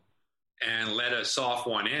 3-1 and let a soft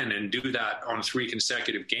one in, and do that on 3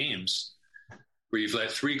 consecutive games where you've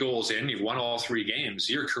let 3 goals in, you've won all 3 games.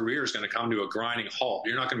 Your career is going to come to a grinding halt.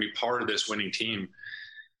 You're not going to be part of this winning team.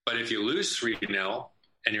 But if you lose 3-0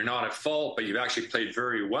 and you're not at fault, but you've actually played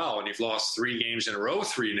very well, and you've lost 3 games in a row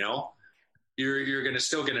 3-0, you're going to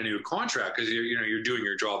still get a new contract because you're doing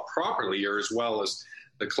your job properly, or as well as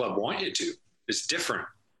the club want you to. It's different.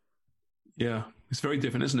 Yeah, it's very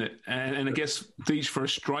different, isn't it? And I guess, Deej, for a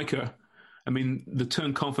striker, I mean, the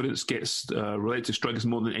term confidence gets related to strikers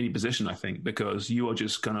more than any position, I think, because you are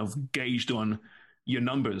just kind of gauged on your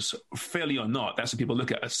numbers, fairly or not. That's what people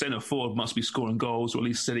look at. A centre forward must be scoring goals or at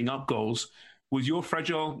least setting up goals. Was your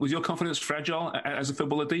confidence fragile as a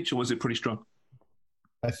footballer, Deitch, or was it pretty strong?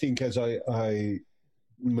 I think as I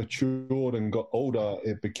matured and got older,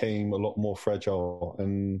 it became a lot more fragile.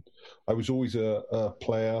 And I was always a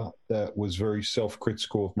player that was very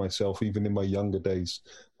self-critical of myself. Even in my younger days,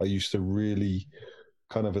 I used to really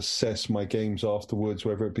kind of assess my games afterwards,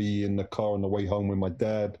 whether it be in the car on the way home with my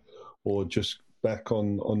dad or just back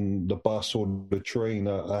on the bus or the train.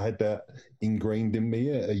 I had that ingrained in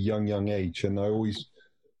me at a young age. And I always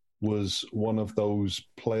was one of those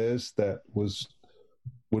players that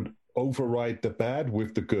would override the bad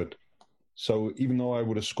with the good. So even though I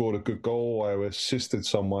would have scored a good goal, I would have assisted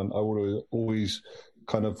someone, I would have always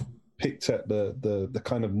kind of picked at the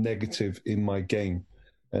kind of negative in my game.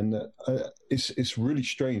 And it's really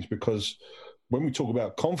strange because when we talk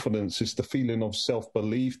about confidence, it's the feeling of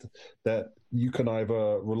self-belief that you can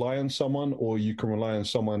either rely on someone or you can rely on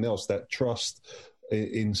someone else, that trust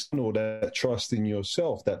in or that trust in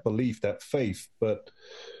yourself, that belief, that faith. But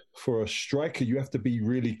for a striker, you have to be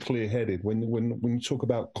really clear-headed. When you talk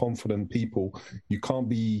about confident people, you can't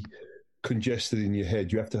be congested in your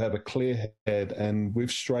head. You have to have a clear head. And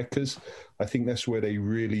with strikers, I think that's where they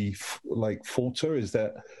really falter, is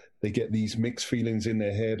that they get these mixed feelings in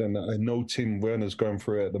their head. And I know Tim Werner's going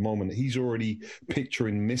through it at the moment. He's already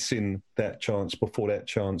picturing missing that chance before that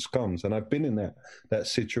chance comes. And I've been in that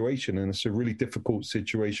situation, and it's a really difficult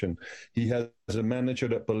situation. He has a manager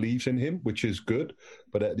that believes in him, which is good.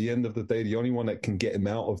 But at the end of the day, the only one that can get him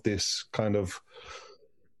out of this kind of,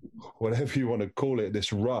 whatever you want to call it,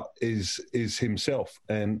 this rut is himself.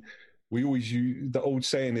 And we always use the old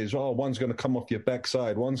saying is, one's going to come off your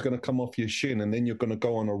backside, one's going to come off your shin, and then you're going to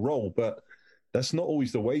go on a roll. But that's not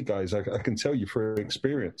always the way, guys. I can tell you from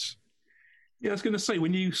experience. Yeah, I was going to say,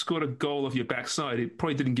 when you scored a goal off your backside, it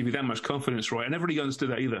probably didn't give you that much confidence, right? I never really understood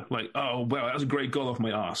that either. Like, oh, wow, that was a great goal off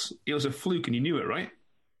my arse. It was a fluke and you knew it, right?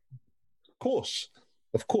 Of course.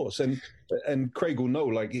 And Craig will know,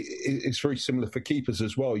 like, it's very similar for keepers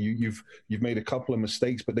as well. You've made a couple of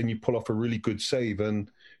mistakes, but then you pull off a really good save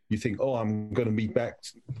and you think, I'm going to be back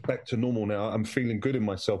to normal now. I'm feeling good in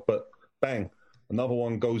myself. But bang, another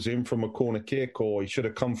one goes in from a corner kick, or he should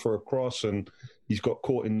have come for a cross and he's got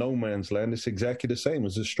caught in no man's land. It's exactly the same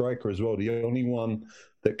as a striker as well. The only one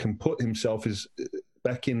that can put himself is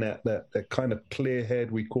back in that kind of clear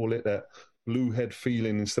head, we call it, that blue head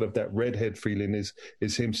feeling instead of that red head feeling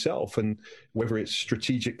is himself. And whether it's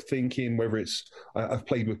strategic thinking, whether it's, I've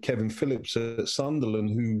played with Kevin Phillips at Sunderland,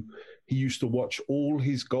 who he used to watch all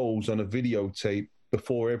his goals on a videotape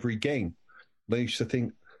before every game. They used to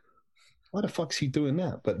think, why the fuck's he doing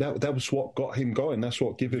that? But that was what got him going. That's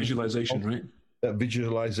what gave him visualization, right? That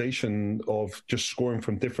visualization of just scoring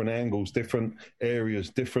from different angles, different areas,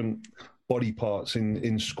 different body parts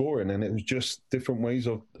in scoring, and it was just different ways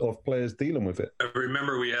of players dealing with it. I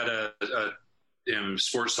remember we had a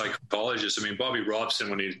sports psychologist. I mean, Bobby Robson,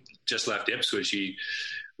 when he just left Ipswich, he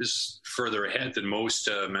was further ahead than most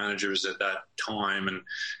managers at that time, and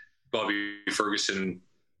Bobby Ferguson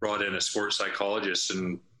brought in a sports psychologist,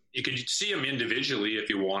 and you could see him individually if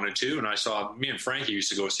you wanted to. And me and Frankie used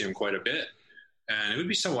to go see him quite a bit, and it would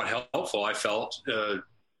be somewhat helpful, I felt.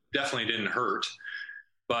 Definitely didn't hurt,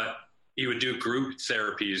 but he would do group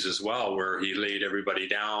therapies as well, where he laid everybody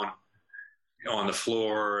down on the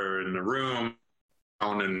floor or in the room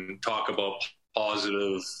and talk about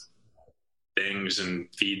positive things and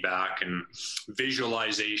feedback and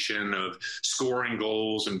visualization of scoring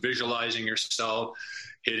goals and visualizing yourself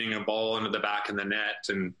hitting a ball into the back of the net.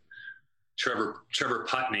 And Trevor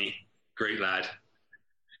Putney, great lad.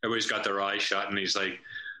 Everybody's got their eyes shut and he's like,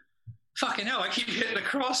 fucking hell, I keep hitting the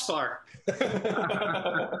crossbar. I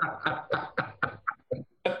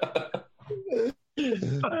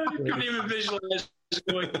couldn't even visualize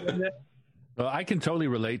going in there. Well, I can totally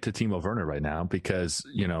relate to Timo Werner right now because,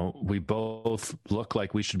 we both look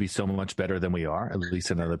like we should be so much better than we are, at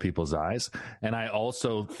least in other people's eyes. And I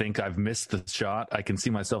also think I've missed the shot. I can see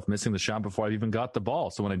myself missing the shot before I've even got the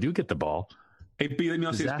ball. So when I do get the ball, hey, B, let me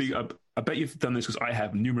ask you this, B. I bet you've done this because I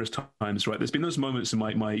have numerous times, right? There's been those moments in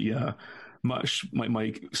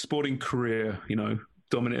my sporting career,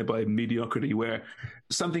 dominated by mediocrity, where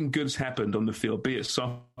something good's happened on the field, be it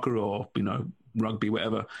soccer or, rugby,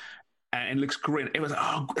 whatever, and it looks great. It was,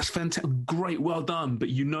 that's fantastic, great, well done. But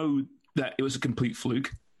you know that it was a complete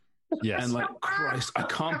fluke. Yes. And Christ, I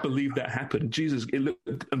can't believe that happened. Jesus, it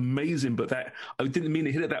looked amazing, but I didn't mean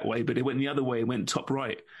to hit it that way, but it went the other way. It went top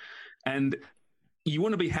right. And you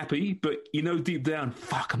want to be happy, but you know deep down,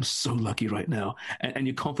 fuck, I'm so lucky right now. And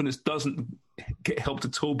your confidence doesn't get helped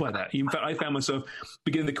at all by that. In fact, I found myself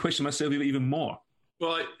beginning to question myself even more.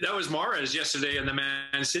 Well, that was Mahrez yesterday in the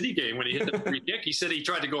Man City game when he hit the free kick. He said he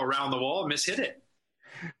tried to go around the wall and mishit it.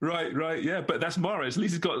 Right, yeah. But that's Mahrez. At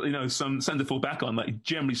least he's got, some centre full back on. Like,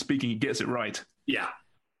 generally speaking, he gets it right. Yeah.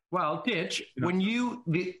 Well, Ditch, when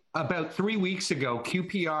about 3 weeks ago,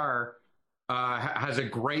 QPR has a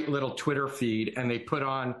great little Twitter feed, and they put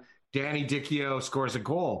on Danny Dicchio scores a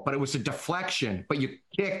goal, but it was a deflection. But you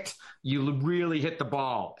really hit the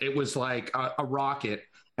ball. It was like a rocket,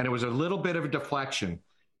 and it was a little bit of a deflection.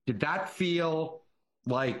 Did you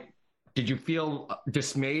feel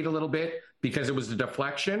dismayed a little bit because it was a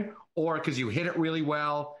deflection, or because you hit it really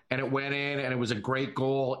well and it went in and it was a great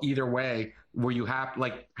goal? Either way, were you happy?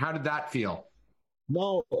 Like, how did that feel?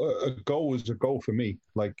 No, a goal is a goal for me.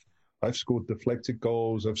 Like, I've scored deflected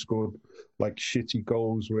goals. I've scored like shitty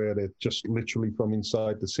goals where they're just literally from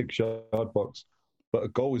inside the 6-yard box. But a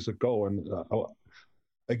goal is a goal. And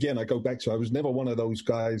again, I go back to, I was never one of those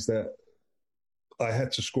guys that I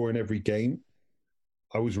had to score in every game.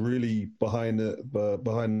 I was really behind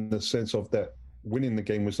the sense of that winning the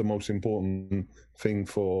game was the most important thing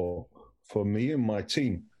for me and my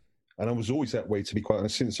team. And I was always that way, to be quite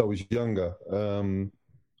honest, since I was younger.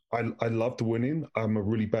 I loved winning. I'm a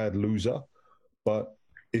really bad loser. But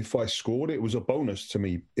if I scored, it was a bonus to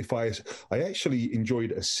me. I actually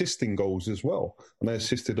enjoyed assisting goals as well. And I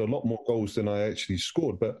assisted a lot more goals than I actually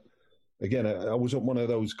scored. But again, I wasn't one of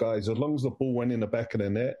those guys. As long as the ball went in the back of the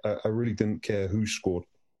net, I really didn't care who scored.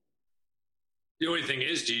 The only thing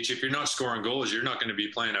is, Deech, if you're not scoring goals, you're not going to be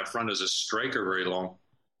playing up front as a striker very long.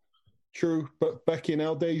 True, but back in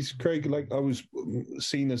our days, Craig, like I was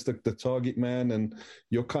seen as the target man, and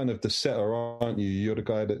you're kind of the setter, aren't you? You're the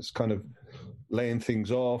guy that's kind of laying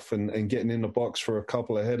things off and getting in the box for a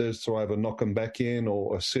couple of headers to either knock them back in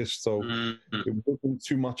or assist. So it wasn't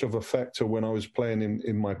too much of a factor when I was playing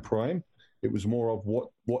in my prime. It was more of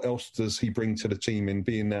what else does he bring to the team in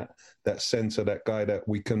being that centre, that guy that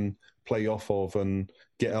we can play off of and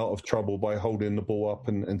get out of trouble by holding the ball up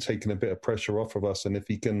and taking a bit of pressure off of us. And if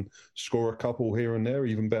he can score a couple here and there,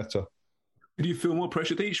 even better. Did you feel more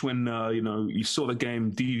pressure each when you saw the game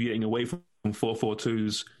deviating away from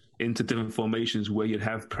 4-4-2s into different formations where you'd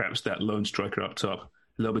have perhaps that lone striker up top,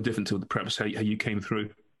 a little bit different to perhaps how you came through?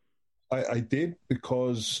 I did,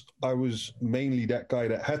 because I was mainly that guy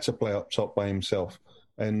that had to play up top by himself.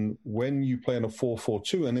 And when you play in a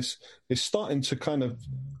 4-4-2, and it's starting to kind of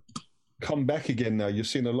come back again now. You're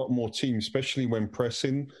seeing a lot more teams, especially when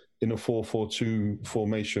pressing in a 4-4-2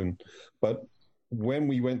 formation. But when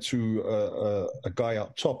we went to a guy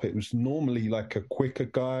up top, it was normally like a quicker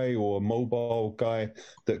guy or a mobile guy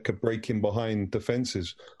that could break in behind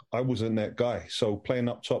defenses. I wasn't that guy. So playing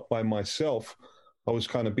up top by myself, I was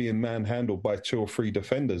kind of being manhandled by 2 or 3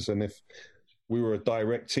 defenders. And if we were a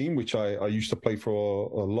direct team, which I used to play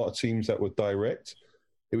for a lot of teams that were direct,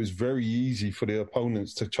 it was very easy for the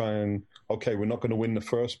opponents to try and, okay, we're not going to win the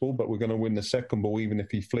first ball, but we're going to win the second ball, even if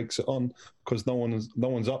he flicks it on, because no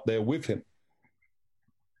one's up there with him.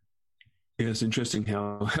 Yeah, it's interesting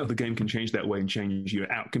how the game can change that way and change your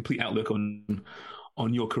complete outlook on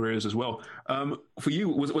your careers as well. For you,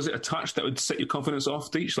 was it a touch that would set your confidence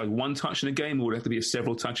off, Deech? Like one touch in a game, or would it have to be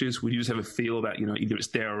several touches? Would you just have a feel that, either it's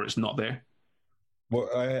there or it's not there? Well,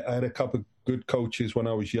 I had a couple of good coaches when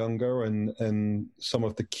I was younger, and some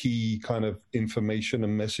of the key kind of information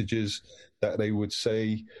and messages that they would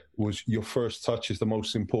say was your first touch is the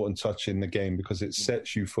most important touch in the game, because it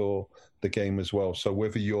sets you for the game as well. So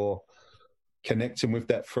whether you're connecting with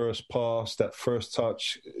that first pass, that first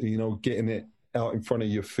touch, getting it out in front of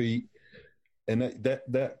your feet, and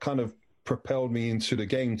that kind of propelled me into the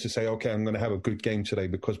game to say, okay, I'm going to have a good game today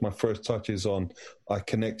because my first touch is on. I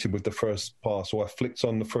connected with the first pass, or I flicked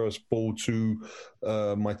on the first ball to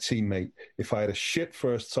my teammate. If I had a shit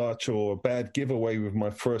first touch or a bad giveaway with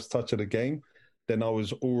my first touch of the game, then I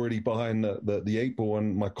was already behind the 8 ball,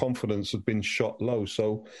 and my confidence had been shot low.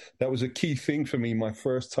 So that was a key thing for me. My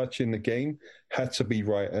first touch in the game had to be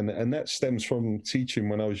right. And that stems from teaching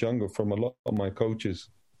when I was younger from a lot of my coaches.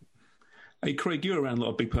 Hey, Craig, you're around a lot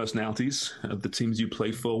of big personalities of the teams you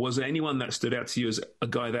play for. Was there anyone that stood out to you as a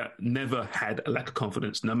guy that never had a lack of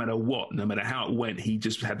confidence, no matter what, no matter how it went, he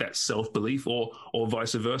just had that self-belief, or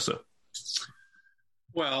vice versa?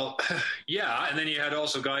 Well, yeah. And then you had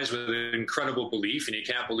also guys with incredible belief, and you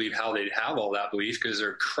can't believe how they'd have all that belief because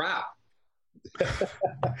they're crap.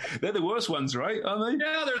 They're the worst ones, right? Aren't they?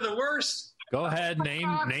 Yeah, they're the worst. Go ahead,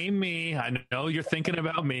 name me. I know you're thinking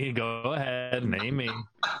about me. Go ahead, name me.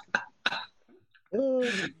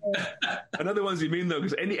 I know the ones you mean, though,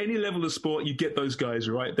 because any level of sport, you get those guys,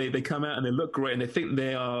 right? They come out and they look great and they think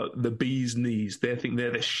they are the bee's knees. They think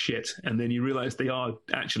they're the shit. And then you realize they are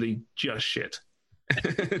actually just shit.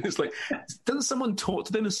 It's like, doesn't someone talk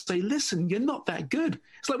to them and say, listen, you're not that good?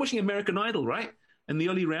 It's like watching American Idol, right? In the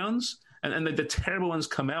early rounds, and the terrible ones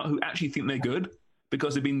come out who actually think they're good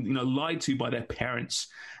because they've been lied to by their parents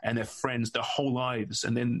and their friends their whole lives.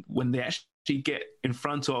 And then when they actually get in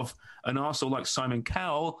front of an arsehole like Simon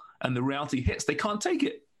Cowell and the reality hits, they can't take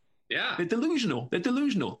it. Yeah. They're delusional.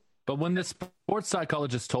 But when the sports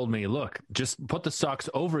psychologist told me, look, just put the socks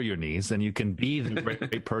over your knees and you can be the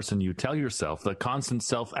great person you tell yourself, the constant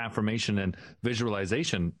self-affirmation and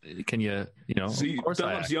visualization, can you See,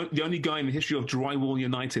 Dunlop's the only guy in the history of Drywall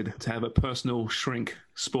United to have a personal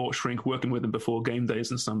sports shrink working with him before game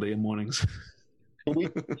days and Sunday mornings.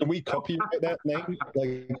 Can we copy that name?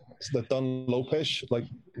 Like the Don Lopez? Like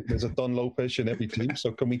there's a Don Lopez in every team.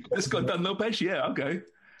 So can we? Let's go Don Lopez. Yeah, okay.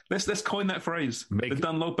 Let's coin that phrase. The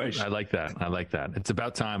Don Lopez. I like that. It's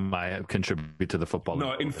about time I contribute to the football.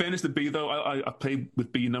 No, in fairness to B, though, I played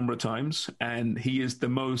with B a number of times, and he is the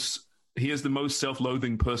most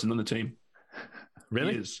self-loathing person on the team.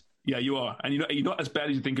 Really? He is. Yeah, you are, and you're not as bad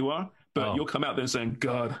as you think you are. But you'll come out there saying,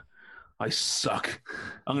 "God, I suck.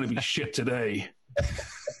 I'm going to be shit today."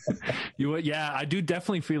 I do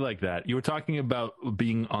definitely feel like that. You were talking about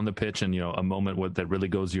being on the pitch and a moment that really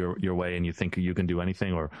goes your way and you think you can do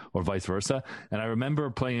anything or vice versa. And I remember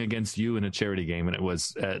playing against you in a charity game, and it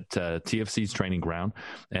was at TFC's training ground,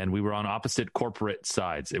 and we were on opposite corporate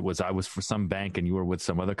sides. I was for some bank and you were with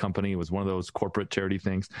some other company. It was one of those corporate charity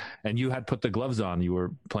things, and you had put the gloves on. You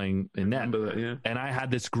were playing in net, and I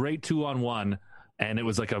had this great 2-on-1. And it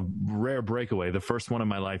was like a rare breakaway, the first one in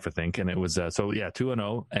my life, I think. And it was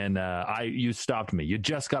 2-0. And you stopped me. You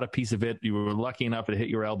just got a piece of it. You were lucky enough to hit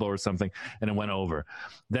your elbow or something, and it went over.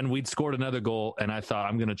 Then we'd scored another goal, and I thought,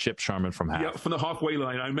 I'm going to chip Sharman from half. Yeah, from the halfway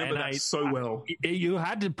line. I remember that so well. You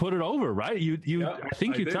had to put it over, right? I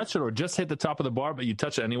think you touched it or just hit the top of the bar, but you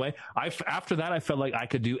touched it anyway. After that, I felt like I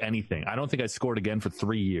could do anything. I don't think I scored again for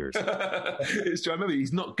 3 years. It's true. I remember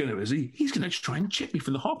he's not going to, is he? He's going to try and chip me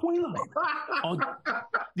from the halfway line.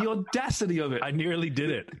 The audacity of it. I nearly did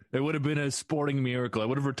it. It would have been a sporting miracle. I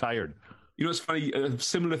would have retired. You know what's funny? A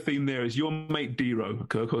similar theme there is your mate Dero.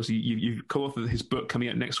 Of course, you co-authored his book coming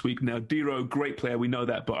out next week. Now, Dero, great player, we know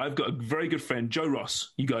that. But I've got a very good friend, Joe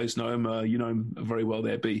Ross. You guys know him. You know him very well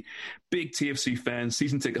there, B. Big TFC fan,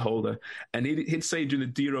 season ticket holder. And he'd say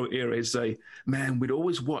during the Dero era, he'd say, man, we'd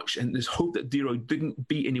always watch and there's hope that Dero didn't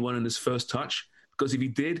beat anyone in his first touch. Because if he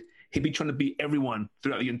did, he'd be trying to beat everyone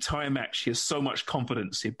throughout the entire match. He has so much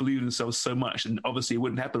confidence. He believed in himself so much, and obviously it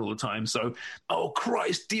wouldn't happen all the time. So, oh,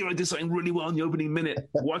 Christ, Dero did something really well in the opening minute.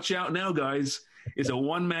 Watch out now, guys. It's a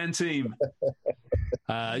one-man team.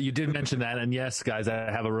 You did mention that, and yes, guys,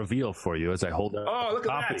 I have a reveal for you as I hold up. Oh, look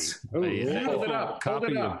at that. Hold it up.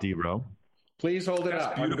 Copy of Dero. Please hold it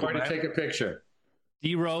up. I'm going to take a picture.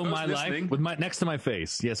 Dero, my life, with next to my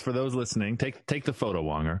face. Yes, for those listening, take the photo,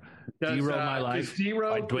 Wonger. Dero, my life,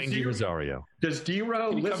 by Dwayne D. Rosario. Does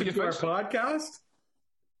Dero listen to our podcast?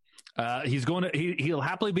 He's going to. He'll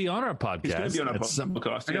happily be on our podcast. He's going to be on our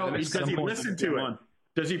podcast. I know. Does he listen to it?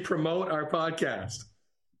 Does he promote our podcast?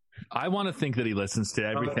 I want to think that he listens to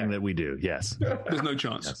everything that we do. Yes. There's no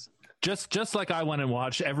chance. Yes. Just like I went and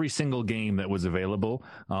watched every single game that was available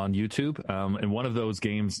on YouTube. In one of those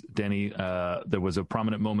games, Denny, there was a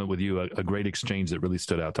prominent moment with you, a great exchange that really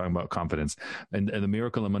stood out, talking about confidence and the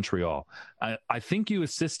miracle in Montreal. I think you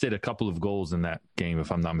assisted a couple of goals in that game,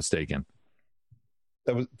 if I'm not mistaken.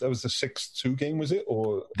 That was the 6-2 game, was it?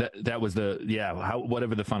 Or that was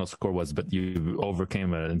whatever the final score was, but you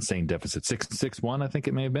overcame an insane deficit, 6-1, I think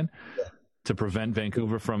it may have been. Yeah. To prevent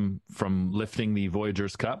Vancouver from lifting the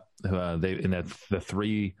Voyageurs Cup. The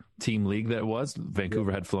 3-team league that it was,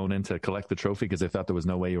 Vancouver had flown in to collect the trophy because they thought there was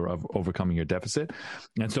no way you were overcoming your deficit.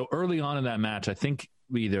 And so early on in that match, I think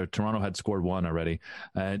either Toronto had scored one already.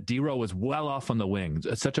 Dero was well off on the wing.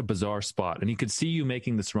 It's such a bizarre spot. And he could see you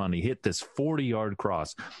making this run. He hit this 40-yard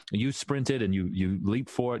cross. You sprinted and you leaped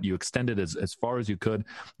for it. You extended as far as you could,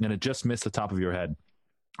 and it just missed the top of your head.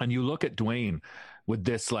 And you look at Dwayne with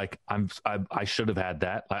this, like, I should have had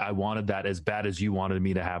that. I wanted that as bad as you wanted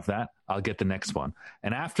me to have that. I'll get the next one.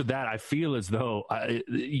 And after that, I feel as though I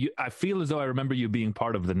remember you being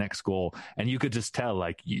part of the next goal, and you could just tell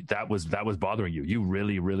that was bothering you. You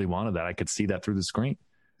really, really wanted that. I could see that through the screen.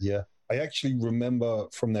 Yeah, I actually remember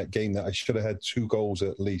from that game that I should have had 2 goals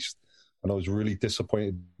at least, and I was really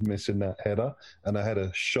disappointed missing that header. And I had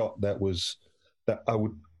a shot that I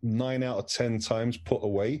would 9 out of 10 times put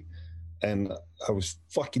away. And I was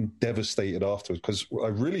fucking devastated afterwards because I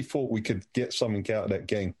really thought we could get something out of that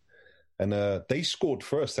game. And they scored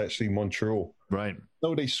first, actually, Montreal. Right.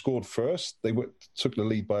 No, they scored first. They took the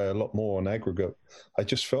lead by a lot more on aggregate. I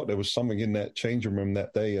just felt there was something in that changing room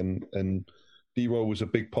that day, and D-Row was a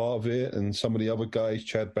big part of it, and some of the other guys,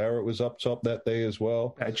 Chad Barrett was up top that day as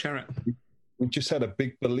well. Charrett. We just had a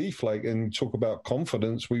big belief, and talk about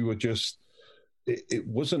confidence. We were just, it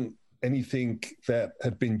wasn't anything that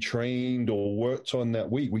had been trained or worked on that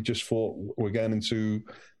week. We just thought we're going into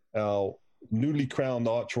our newly crowned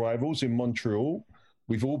arch rivals in Montreal.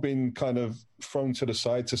 We've all been kind of thrown to the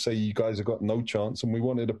side to say you guys have got no chance, and we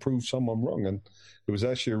wanted to prove someone wrong. And it was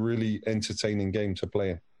actually a really entertaining game to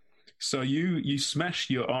play in. So you smashed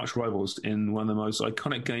your arch rivals in one of the most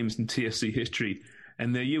iconic games in TFC history,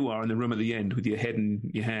 and there you are in the room at the end with your head in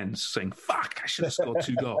your hands saying, fuck, I should have scored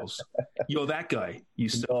 2 goals. You're that guy.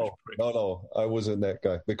 No, I wasn't that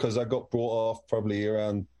guy, because I got brought off probably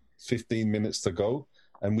around 15 minutes to go,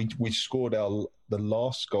 and we scored the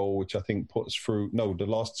last goal, which I think put us through. No, the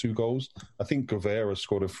last 2 goals. I think Guevara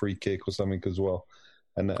scored a free kick or something as well.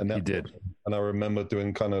 And that, he did. And I remember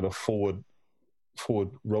doing kind of the forward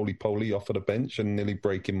roly-poly off of the bench and nearly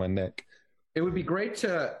breaking my neck. It would be great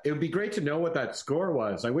to know what that score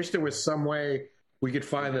was. I wish there was some way we could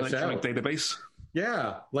find this out. Database.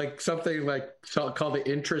 Yeah, like something called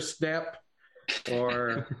the interest step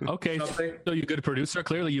or okay. something. So you're a good producer.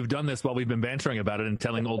 Clearly, you've done this while we've been bantering about it and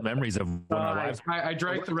telling old memories of when our lives. I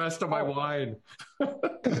drank the rest of my wine.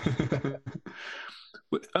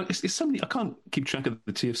 It's somebody I can't keep track of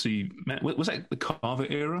the TFC. Was that the Carver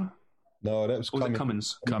era? No, that was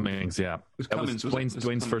Cummins. Cummins, yeah. Cummins.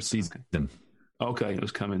 Dwayne's first season. Okay, it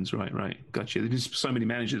was Cummins. Right. Gotcha. There's so many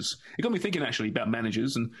managers. It got me thinking, actually, about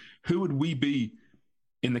managers and who would we be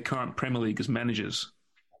in the current Premier League as managers,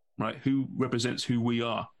 right? Who represents who we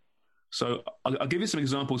are? So I'll give you some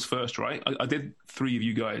examples first, right? I did 3 of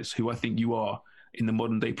you guys who I think you are in the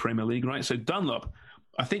modern-day Premier League, right? So Dunlop,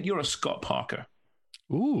 I think you're a Scott Parker.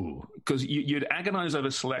 Ooh. Because you'd agonize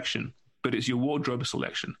over selection, but it's your wardrobe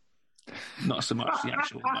selection. Not so much the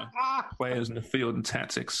actual players in the field and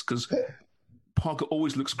tactics, because Parker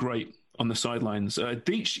always looks great on the sidelines.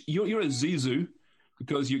 Deitch, you're a Zizou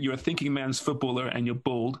because you're a thinking man's footballer and you're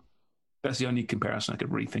bald. That's the only comparison I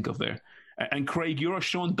could really think of there. And Craig, you're a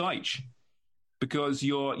Sean Dyche because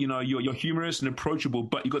you're humorous and approachable,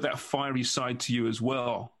 but you've got that fiery side to you as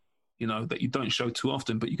well, that you don't show too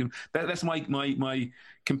often. But you can. That's my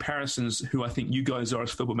comparisons. Who I think you guys are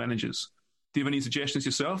as football managers. Do you have any suggestions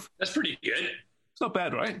yourself? That's pretty good. It's not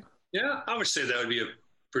bad, right? Yeah, I would say that would be a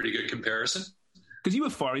pretty good comparison. Because you were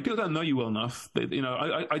fiery. People don't know you well enough.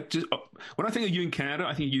 I just when I think of you in Canada,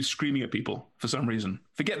 I think of you screaming at people for some reason.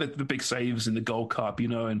 Forget the big saves in the Gold Cup,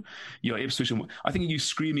 and Ipswich. I think of you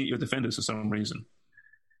screaming at your defenders for some reason.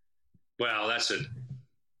 Well, I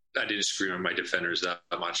didn't scream at my defenders that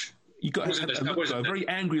much. You got a very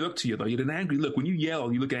angry look to you, though. You had an angry look. When you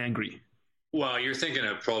yell, you look angry. Well, you're thinking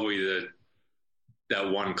of probably that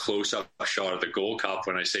one close-up shot of the Gold Cup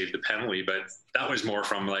when I saved the penalty, but that was more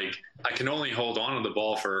from I can only hold on to the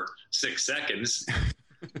ball for 6 seconds,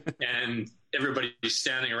 and everybody's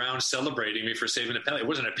standing around celebrating me for saving the penalty. It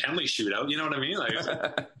wasn't a penalty shootout, you know what I mean?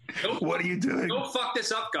 What are you doing? Don't fuck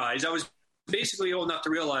this up, guys. I was basically old enough to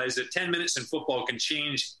realize that 10 minutes in football can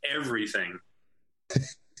change everything.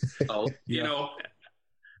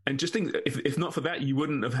 And just think, if not for that, you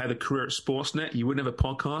wouldn't have had a career at Sportsnet. You wouldn't have a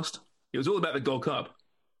podcast. It was all about the Gold Cup.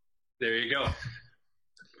 There you go.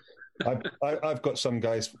 I've got some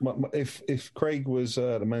guys. If Craig was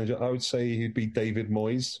the manager, I would say he'd be David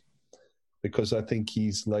Moyes, because I think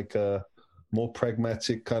he's like a more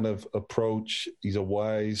pragmatic kind of approach. He's a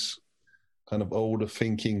wise, kind of older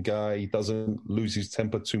thinking guy. He doesn't lose his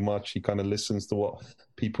temper too much. He kind of listens to what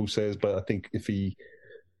people says. But I think if he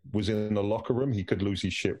was in the locker room, he could lose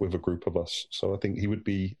his shit with a group of us. So I think he would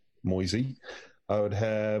be Moisey. I would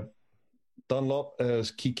have Dunlop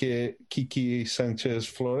as Kiki Sanchez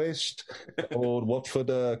Flores, old Watford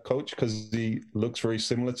coach, because he looks very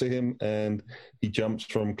similar to him and he jumps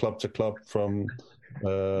from club to club from...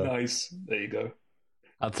 nice. There you go.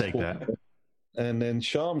 I'll take that. And then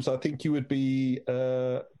Shams, I think you would be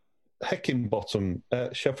Heckingbottom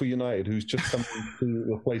at Sheffield United, who's just coming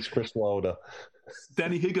to replace Chris Wilder.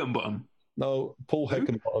 Danny Higginbottom. No, Paul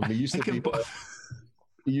Heckingbottom. He used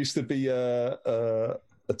to be a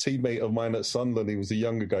teammate of mine at Sunderland. He was a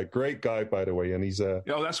younger guy, great guy, by the way. And he's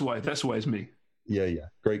that's why it's me. Yeah,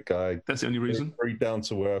 great guy. That's the only reason. Very down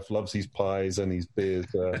to earth, loves his pies and his beers.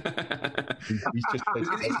 He's just.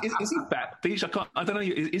 Is he fat? I don't know.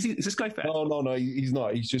 Is this guy fat? No, he's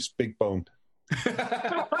not. He's just big boned.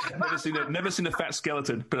 never seen a fat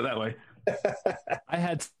skeleton, put it that way. I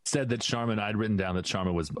had said that Sharman, I'd written down that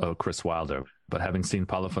Sharman was Chris Wilder, but having seen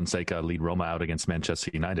Paulo Fonseca lead Roma out against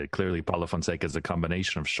Manchester United, clearly Paulo Fonseca is a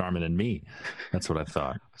combination of Sharman and me. That's what I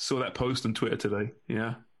thought. Saw that post on Twitter today.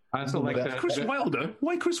 Yeah. I also like Chris Wilder.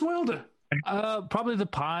 Why Chris Wilder? Probably the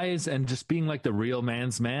pies and just being like the real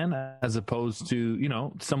man's man, as opposed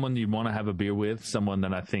to, someone you want to have a beer with, someone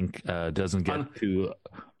that I think doesn't get too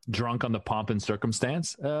drunk on the pomp and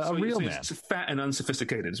circumstance. A real man. It's fat and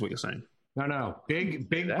unsophisticated is what you're saying. No. Big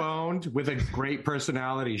boned with a great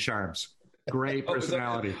personality, Sharps. Great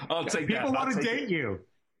personality. I'll take that. People want to date you.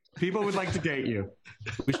 People would like to date you.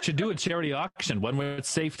 We should do a charity auction when it's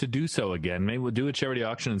safe to do so again. Maybe we'll do a charity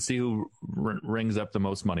auction and see who rings up the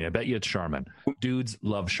most money. I bet you it's Sharman. Dudes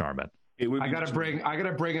love Sharman. I gotta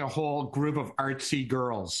bring a whole group of artsy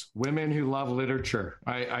girls, women who love literature.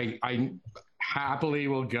 I happily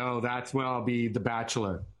will go. That's when I'll be the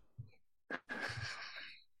Bachelor.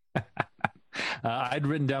 I'd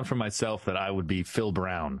written down for myself that I would be Phil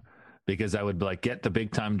Brown, because I would get the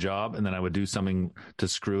big time job and then I would do something to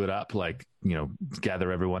screw it up,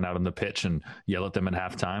 gather everyone out on the pitch and yell at them at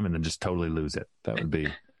halftime and then just totally lose it. That would be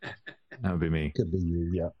me. Could be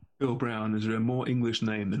you, yeah. Phil Brown. Is there a more English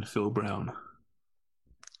name than Phil Brown?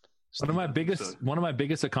 One of my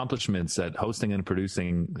biggest accomplishments at hosting and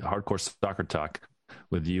producing Hardcore Soccer Talk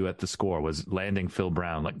with you at The Score was landing Phil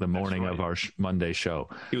Brown the morning of our Monday show.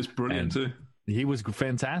 He was brilliant too. He was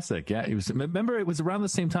fantastic. Yeah, he was. Remember, it was around the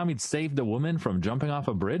same time he'd saved a woman from jumping off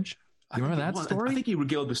a bridge. You remember that story? I think he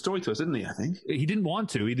regaled the story to us, didn't he? I think he didn't want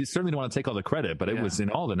to. He certainly didn't want to take all the credit, but it was in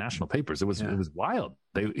all the national papers. It was wild.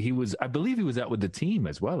 I believe he was out with the team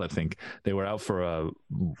as well. I think they were out for a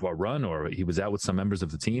run, or he was out with some members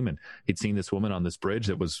of the team, and he'd seen this woman on this bridge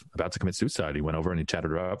that was about to commit suicide. He went over and he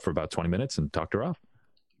chatted her up for about 20 minutes and talked her off.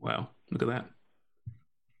 Wow, look at that.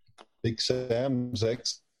 Big Sam's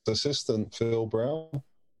ex-assistant, Phil Brown.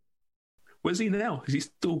 Where's he now? Is he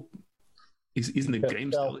still? He's in the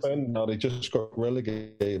game still. Southend. No, they just got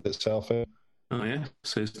relegated at Southend. Oh yeah,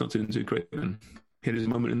 so he's not doing too great then. Hit his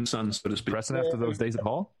moment in the sun, so to speak. Preston after those days at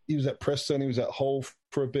Hull. He was at Preston. He was at Hull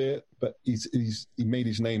for a bit, but he made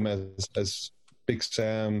his name as Big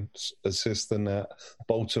Sam's assistant at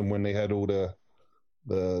Bolton when they had all the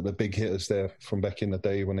big hitters there from back in the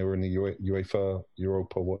day when they were in the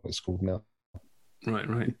Europa, what it's called now.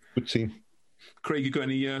 Right. Good team. Craig, you got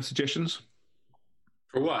any suggestions?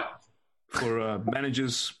 For what? For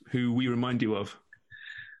managers who we remind you of?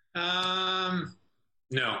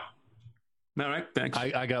 No. All right, thanks.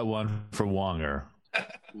 I got one for Wonger.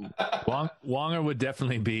 Wonger would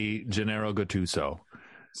definitely be Gennaro Gattuso.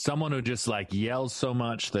 Someone who just yells so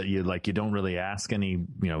much that you don't really ask any,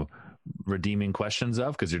 redeeming questions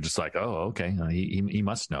of, because you're just oh, okay, he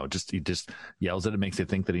must know. He just yells it. It makes you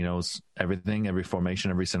think that he knows everything, every formation,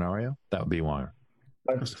 every scenario. That would be Wonger.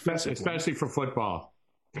 Especially for football.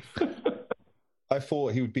 I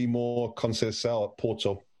thought he would be more Conceição at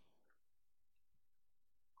Porto.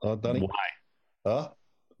 Danny? Why? Huh?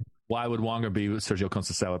 Why would Wonger be Sergio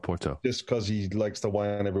Conceição at Porto? Just because he likes to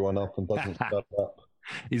wind everyone up and doesn't shut up.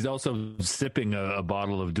 He's also sipping a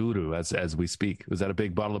bottle of Duru as we speak. Was that a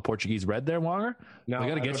big bottle of Portuguese red there, Wonger? No, we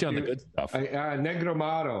got to get you on the good stuff.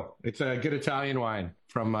 Negromado. It's a good Italian wine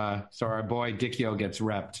from so our boy Dicchio gets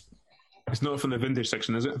repped. It's not from the vintage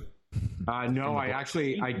section, is it? No, I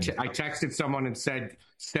texted someone and said,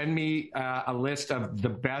 send me a list of the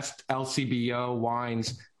best LCBO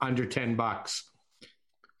wines under $10.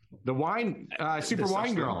 The wine, Super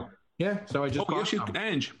Wine Girl. Yeah, so I just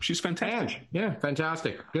Ange. She's fantastic. Ange, yeah,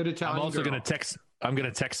 fantastic. Good Italian. I'm also going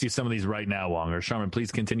to text you some of these right now, Wonger. Sharman,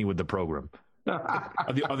 please continue with the program.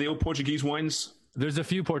 Are they all Portuguese wines? There's a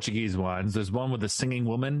few Portuguese wines. There's one with a singing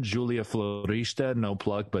woman, Julia Florista. No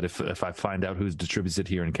plug, but if I find out who's distributes it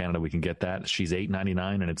here in Canada, we can get that. She's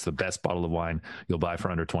 $8.99, and it's the best bottle of wine you'll buy for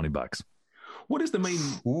under $20. What is the main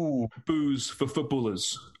booze for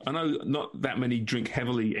footballers? I know not that many drink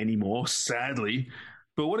heavily anymore, sadly.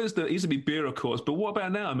 But what is it used to be beer, of course. But what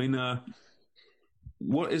about now? I mean,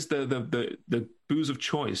 what is the booze of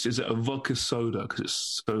choice? Is it a vodka soda because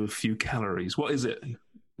it's so few calories? What is it?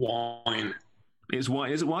 Wine. Is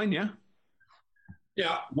it wine? Yeah.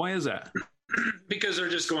 Yeah. Why is that? Because they're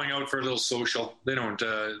just going out for a little social. They don't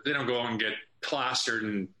go out and get plastered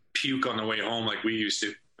and puke on the way home like we used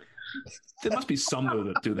to. There must be some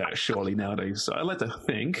that do that surely nowadays. So I like to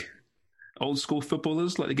think old school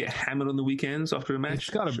footballers like to get hammered on the weekends after a match.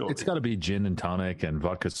 It's got to be gin and tonic and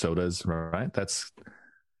vodka sodas, right? That's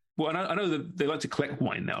well. I know that they like to collect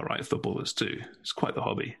wine now, right? Footballers too. It's quite the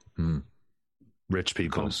hobby. Rich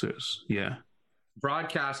people, connoisseurs. Yeah.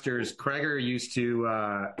 broadcasters, Kreger used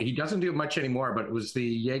to, he doesn't do it much anymore, but it was the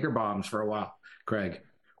Jaeger bombs for a while, Craig.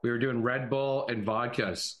 We were doing Red Bull and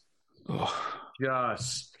vodkas. Oh.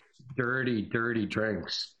 Just dirty, dirty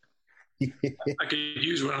drinks. I could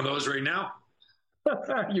use one of those right now.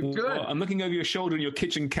 You could. Well, I'm looking over your shoulder in your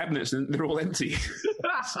kitchen cabinets, and they're all empty.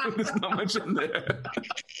 So there's not much in there.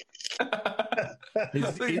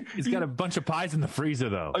 He's got a bunch of pies in the freezer,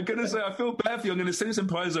 though. I'm going to say, I feel bad for you. I'm going to send some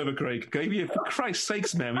pies over, Craig. Okay? Yeah, for Christ's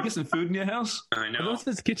sakes, man. We get some food in your house? I Are know. those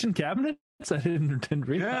his kitchen cabinets? I didn't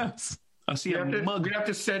realize. I see a mug. We have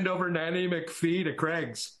to send over Nanny McPhee to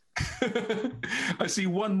Craig's. I see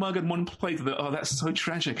one mug and one plate. Oh, that's so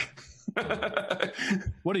tragic.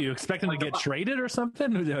 What are you expecting to get traded or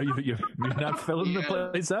something? You're not filling the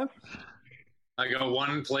place up? I got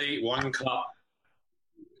one plate, one cup.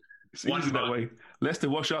 It's easy that way. Less to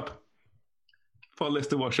wash up. Far less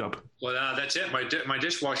to wash up. Well, that's it. My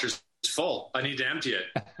dishwasher's full. I need to empty it.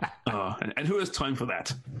 Oh, and who has time for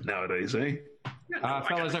that nowadays, eh?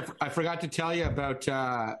 Fellas, I forgot to tell you about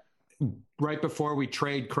right before we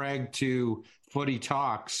trade Craig to Footy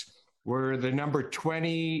Talks, we're the number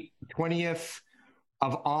 20th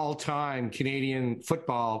of all time Canadian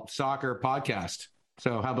football soccer podcast.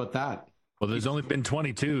 So how about that? Well, there's only been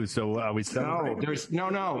 22, so are we celebrating?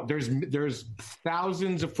 There's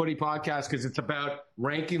thousands of footy podcasts because it's about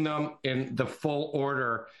ranking them in the full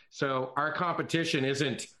order. So our competition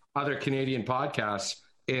isn't other Canadian podcasts.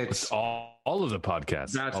 It's all of the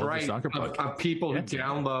podcasts. That's all right. Of people who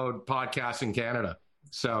download podcasts in Canada.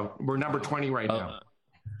 So we're number 20 right now.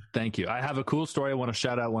 Thank you. I have a cool story. I want to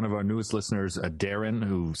shout out one of our newest listeners, Darren,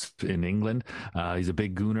 who's in England. He's a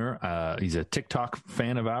big gooner. He's a TikTok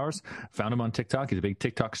fan of ours. Found him on TikTok. He's a big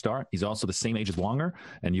TikTok star. He's also the same age as Wonger,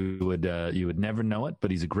 and you would never know it.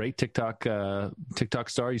 But he's a great TikTok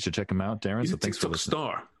star. You should check him out, Darren. He's a TikTok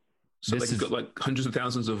star. So he's got like hundreds of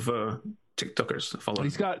thousands of TikTokers following.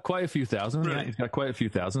 He's got quite a few thousand. Really? Yeah, he's got quite a few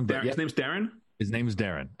thousand. But His name's Darren? His name is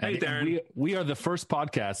Darren. Hey, Darren. We are the first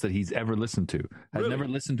podcast that he's ever listened to. Has never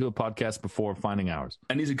listened to a podcast before finding ours.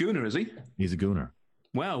 And he's a gooner, is he? He's a gooner.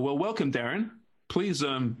 Wow. Well, welcome, Darren. Please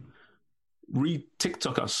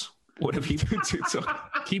re-TikTok us. Whatever you do,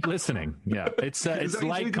 TikTok. Keep listening. Yeah. It's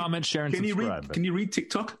like, comment, share, and subscribe. Can you read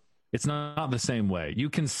TikTok? It's not the same way. You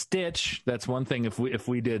can stitch. That's one thing. If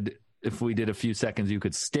we did a few seconds, you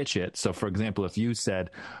could stitch it. So, for example, if you said,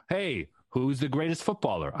 "Hey, who's the greatest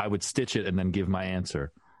footballer?" I would stitch it and then give my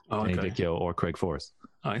answer. Danny Dickio or Craig Forrest.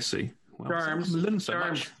 I see. Well, Terms.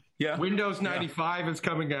 Much. Yeah. Windows 95 is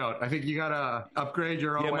coming out. I think you got to upgrade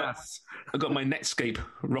your OS. I got my Netscape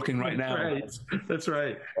rocking right now. That's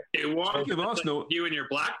right. It won't Arsenal. You and your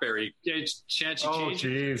BlackBerry. It's chance you change.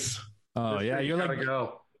 Jeez. Oh, yeah. You're like,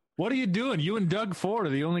 go. What are you doing? You and Doug Ford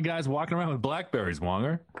are the only guys walking around with Blackberries,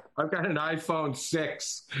 Wonger. I've got an iPhone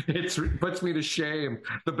 6. It puts me to shame.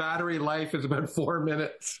 The battery life is about 4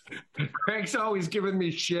 minutes. Craig's always giving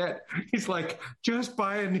me shit. He's like, just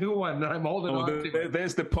buy a new one. And I'm holding on to it.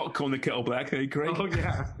 There's the pot calling the kettle black, hey, Craig? Oh,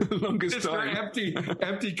 yeah. Longest just time.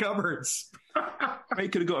 Empty cupboards.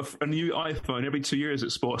 Craig could have got a new iPhone every 2 years at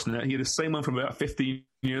Sportsnet. He had the same one from about 15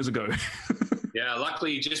 years ago. Yeah,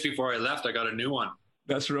 luckily, just before I left, I got a new one.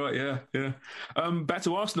 That's right, yeah. Back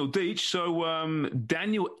to Arsenal, Deech. So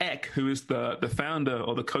Daniel Ek, who is the founder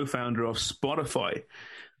or the co-founder of Spotify,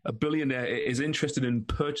 a billionaire, is interested in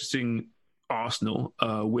purchasing Arsenal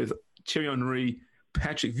with Thierry Henry,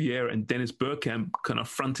 Patrick Vieira, and Dennis Bergkamp kind of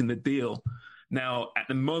fronting the deal. Now, at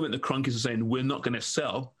the moment, the Kroenkes are saying we're not going to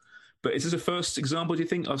sell. But is this the first example, do you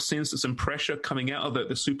think, of seeing some pressure coming out of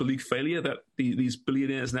the Super League failure that these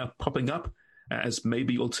billionaires now popping up as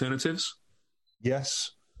maybe alternatives?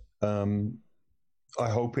 Yes. I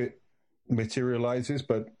hope it materializes,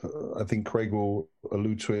 but I think Craig will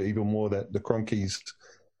allude to it even more that the Kroenkes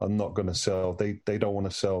are not going to sell. They don't want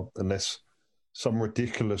to sell unless some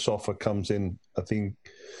ridiculous offer comes in. I think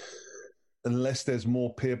unless there's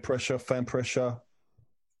more peer pressure, fan pressure,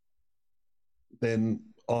 then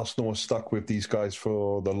Arsenal are stuck with these guys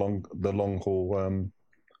for the long haul.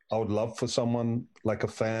 I would love for someone like a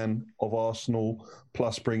fan of Arsenal,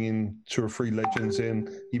 plus bringing 2 or 3 legends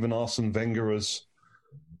in. Even Arsene Wenger has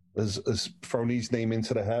thrown his name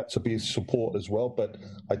into the hat to be a support as well. But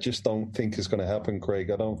I just don't think it's going to happen,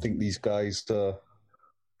 Craig. I don't think these guys are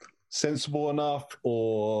sensible enough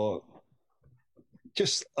or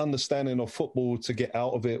just understanding of football to get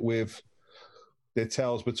out of it with their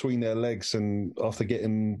tails between their legs and after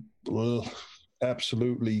getting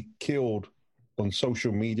absolutely killed on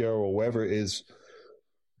social media or wherever it is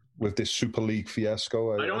with this Super League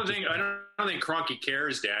fiasco. I don't think Kroenke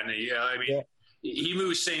cares, Dan. He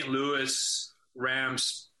moves St. Louis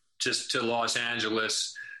Rams just to Los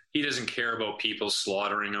Angeles. He doesn't care about people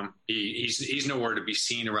slaughtering him. He's nowhere to be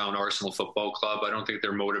seen around Arsenal Football Club. I don't think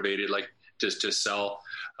they're motivated like just to sell.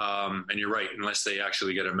 And you're right, unless they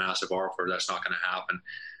actually get a massive offer, that's not going to happen.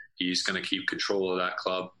 He's going to keep control of that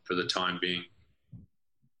club for the time being.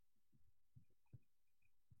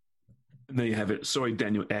 And there you have it. Sorry,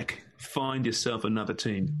 Daniel Ek. Find yourself another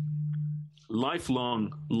team.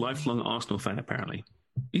 Lifelong Arsenal fan, apparently.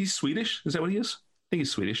 He's Swedish? Is that what he is? I think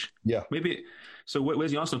he's Swedish. Yeah. Maybe. So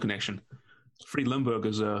where's the Arsenal connection? Freddie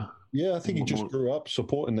Lundberger's Yeah, I think he just grew up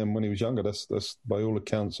supporting them when he was younger. That's by all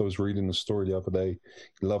accounts. I was reading the story the other day.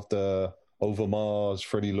 He loved Overmars,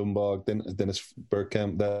 Freddie Lundberg, Dennis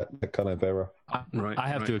Bergkamp, that kind of era. I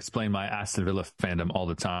have to explain my Aston Villa fandom all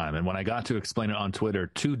the time. And when I got to explain it on Twitter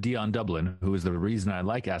to Dion Dublin, who is the reason I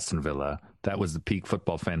like Aston Villa, that was the peak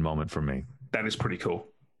football fan moment for me. That is pretty cool.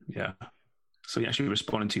 Yeah. So he actually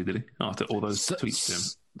responded to you, did he? After all those tweets to him?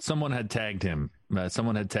 Someone had tagged him.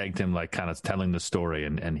 Like kind of telling the story,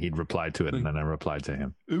 and he'd replied to it, and then I replied to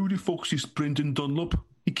him. Who the fuck's this Brendan Dunlop?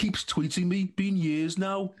 He keeps tweeting me. Been years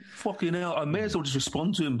now. Fucking hell. I may as well just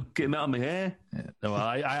respond to him. Get him out of my hair. Yeah. Well,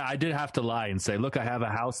 I did have to lie and say, look, I have a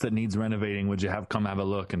house that needs renovating. Would you come have a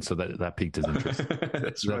look? And so that piqued his interest.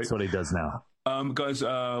 That's what he does now. Guys,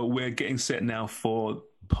 we're getting set now for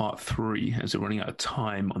part 3 as we're running out of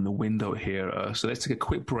time on the window here. So let's take a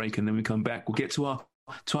quick break, and then we come back. We'll get to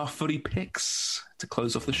our footy picks to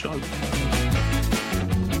close off the show.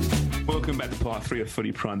 Welcome back to part 3 of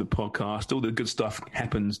Footy Prime, the podcast. All the good stuff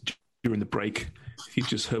happens during the break. If you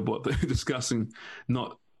just heard what they're discussing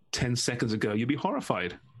not 10 seconds ago, you'd be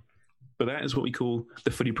horrified. But that is what we call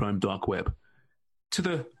the Footy Prime dark web. To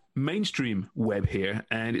the mainstream web here,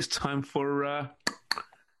 and it's time for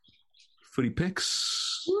footy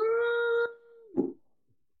picks.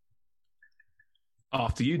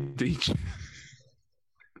 After you, Deej.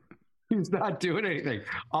 He's not doing anything.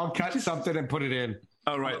 I'll cut something and put it in.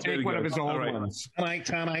 All right, I'll take one of his old ones. Tonight.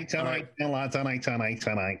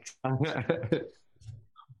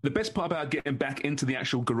 The best part about getting back into the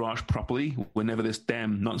actual garage properly, whenever this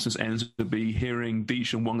damn nonsense ends, would be hearing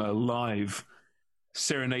Deej and Wonga live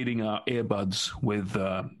serenading our earbuds with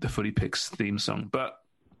the Footy Picks theme song. But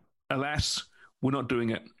alas, we're not doing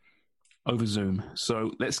it over Zoom.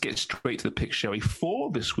 So let's get straight to the picks, shall we?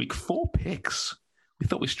 4 this week, 4 picks. We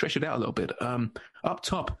thought we'd stretch it out a little bit. Up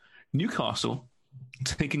top, Newcastle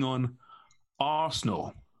taking on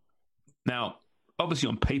Arsenal. Now, obviously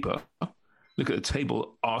on paper, look at the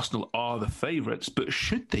table, Arsenal are the favourites, but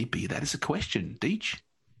should they be? That is a question. Deej?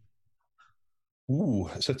 Ooh,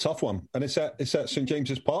 it's a tough one. And it's at St.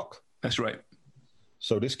 James's Park? That's right.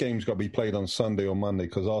 So this game's got to be played on Sunday or Monday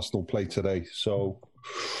because Arsenal play today. So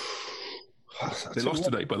they lost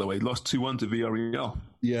today, by the way. Lost 2-1 to Villarreal.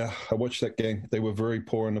 Yeah, I watched that game. They were very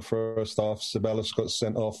poor in the first half. Ceballos got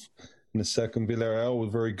sent off in the second. Villarreal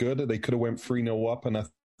was very good. They could have went 3-0 up, and I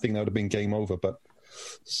think that would have been game over. But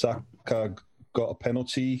Saka got a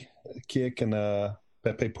penalty kick, and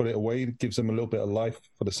Pepe put it away. It gives them a little bit of life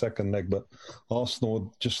for the second leg. But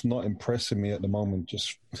Arsenal just not impressing me at the moment.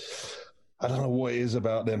 Just, I don't know what it is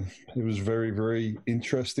about them. It was very, very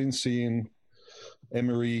interesting seeing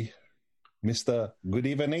Emery, Mr. Good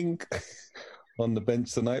Evening, on the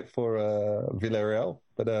bench tonight for Villarreal.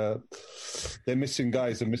 But they're missing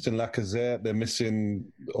guys. They're missing Lacazette. They're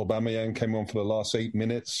missing Aubameyang, came on for the last 8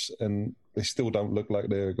 minutes, and they still don't look like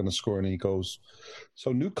they're going to score any goals.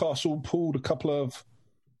 So Newcastle pulled a couple of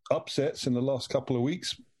upsets in the last couple of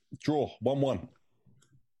weeks. Draw, 1-1.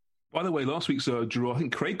 By the way, last week's draw, I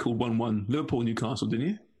think Craig called 1-1 Liverpool-Newcastle, didn't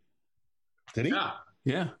you? Did he?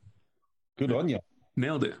 Yeah. Good on you.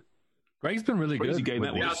 Nailed it. Greg's been really good. Game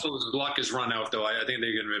that was. Newcastle's luck is run out, though. I think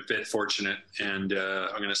they're going to be a bit fortunate, and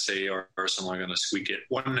I'm going to say Arsenal are going to squeak it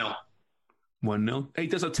 1-0. 1-0. Hey,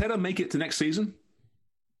 does Arteta make it to next season?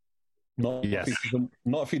 Not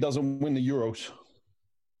if he doesn't win the Euros.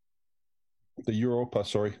 The Europa,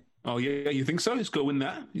 sorry. Oh, yeah, you think so? He's going to win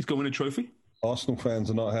that? He's going to win a trophy? Arsenal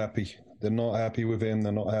fans are not happy. They're not happy with him.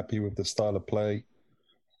 They're not happy with the style of play.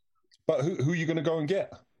 But who are you going to go and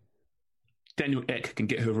get? Daniel Ek can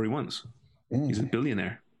get whoever he wants. He's a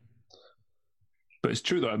billionaire. But it's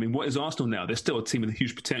true, though. I mean, what is Arsenal now? They're still a team with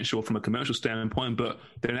huge potential from a commercial standpoint, but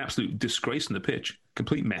they're an absolute disgrace on the pitch.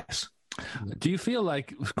 Complete mess. Do you feel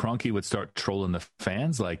like Kroenke would start trolling the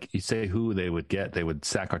fans? Like, you say who they would get, they would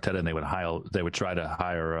sack Arteta, and they would try to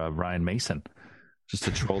hire Ryan Mason just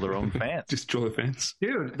to troll their own fans. Just troll the fans.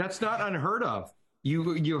 Dude, that's not unheard of.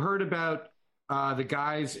 You heard about the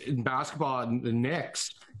guys in basketball and the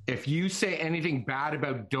Knicks. If you say anything bad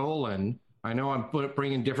about Dolan, I know I'm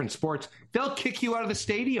bringing different sports, they'll kick you out of the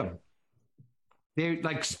stadium. They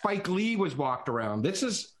like Spike Lee was walked around. This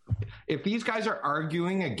is if these guys are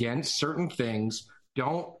arguing against certain things,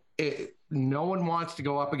 no one wants to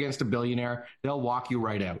go up against a billionaire. They'll walk you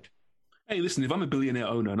right out. Hey, listen, if I'm a billionaire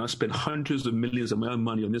owner and I spend hundreds of millions of my own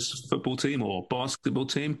money on this football team or basketball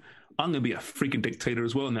team, I'm going to be a freaking dictator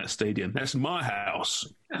as well in that stadium. That's my house.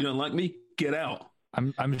 You don't like me? Get out.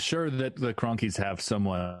 I'm sure that the Cronkies have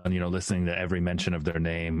someone, listening to every mention of their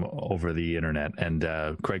name over the internet. And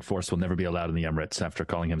Craig Force will never be allowed in the Emirates after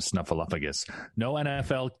calling him Snuffleupagus. No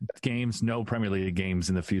NFL games, no Premier League games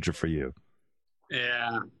in the future for you.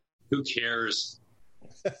 Yeah, who cares?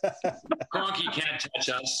 Cronky can't touch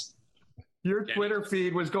us. Your Twitter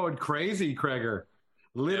feed was going crazy, Craiger.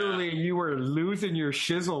 Literally, You were losing your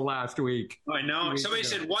shizzle last week. I know. Somebody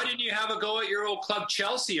said, "Why didn't you have a go at your old club,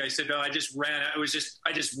 Chelsea?" I said, "No, I just ran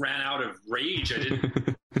out of rage. I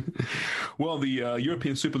didn't." Well, the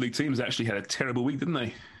European Super League teams actually had a terrible week, didn't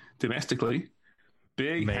they? Domestically,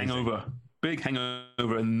 big hangover,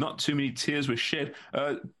 and not too many tears were shed.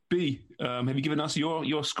 B, have you given us your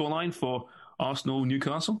scoreline for Arsenal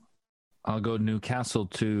Newcastle? I'll go Newcastle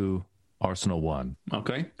 2, Arsenal 1.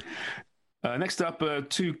 Okay. Next up,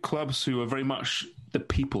 two clubs who are very much the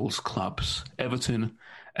people's clubs, Everton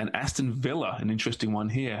and Aston Villa. An interesting one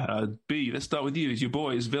here. B, let's start with you. It's your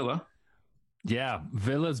boys, Villa. Yeah,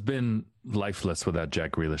 Villa's been lifeless without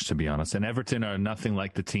Jack Grealish, to be honest. And Everton are nothing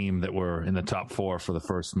like the team that were in the top 4 for the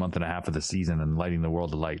first month and a half of the season and lighting the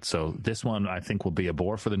world alight. So this one, I think, will be a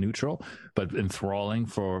bore for the neutral, but enthralling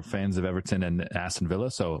for fans of Everton and Aston Villa.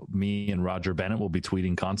 So me and Roger Bennett will be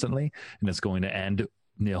tweeting constantly, and it's going to end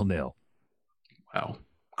 0-0. Wow.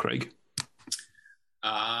 Craig?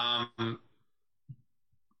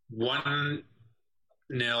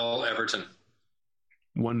 1-0 Everton.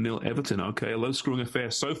 1-0 Everton. Okay, a low-scoring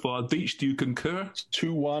affair so far. Deech, do you concur?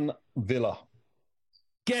 2-1 Villa.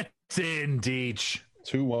 Get in, Deech.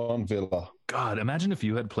 2-1 Villa. God, imagine if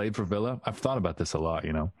you had played for Villa. I've thought about this a lot,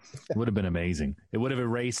 It would have been amazing. It would have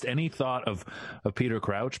erased any thought of Peter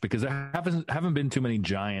Crouch, because there haven't been too many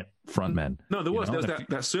giant front men. No, there was. There was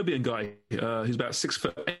that Serbian guy who's about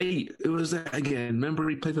 6'8". Who was that again? Remember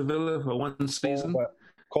he played for Villa for one season?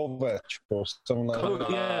 Kovac or something like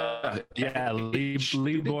that. Yeah,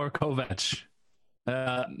 Libor Kovac.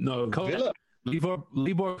 No, Villa. Libor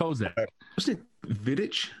Kovac. Was it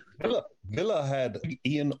Vidic? Villa had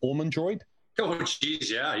Ian Ormondroyd. Oh,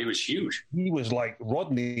 jeez, yeah, he was huge. He was like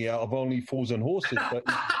Rodney out of Only Fools and Horses, but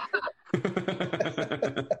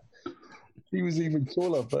he was even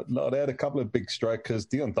taller. But no, they had a couple of big strikers.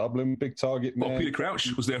 Dion Dublin, big target man. Well, Peter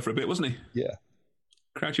Crouch was there for a bit, wasn't he? Yeah.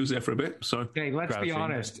 Crouchy was there for a bit. So, okay, let's be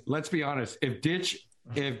honest. If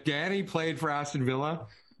Danny played for Aston Villa,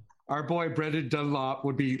 our boy Brendan Dunlop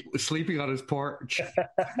would be sleeping on his porch.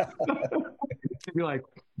 He'd be like,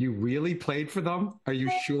 "You really played for them? Are you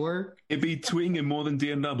sure?" It'd be tweeting him more than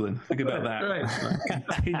Dion Dublin. Think about that. Right.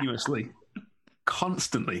 Continuously.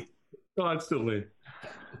 Constantly. Actually,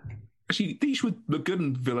 Deech would look good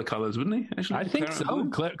in Villa colours, wouldn't he? Actually, I think so.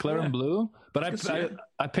 Claret and blue. But I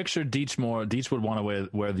pictured Deech more. Deech would want to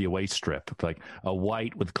wear the away strip, like a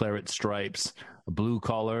white with claret stripes, a blue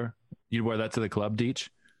collar. You'd wear that to the club, Deech?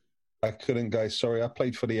 I couldn't, guys. Sorry, I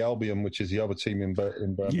played for the Albion, which is the other team in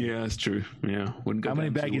Birmingham. Yeah, that's true. Yeah, wouldn't go. How many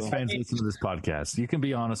Baggies fans listen to this podcast? You can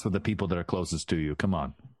be honest with the people that are closest to you. Come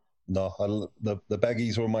on. No, the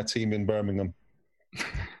Baggies were my team in Birmingham.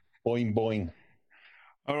 Boing, boing.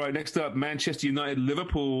 All right, next up, Manchester United,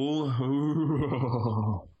 Liverpool.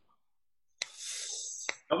 How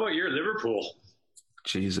about your Liverpool?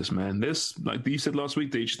 Jesus, man. This, like you said last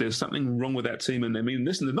week, Deech, there's something wrong with that team. And I mean,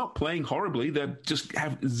 listen, they're not playing horribly. They just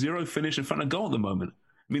have zero finish in front of goal at the moment.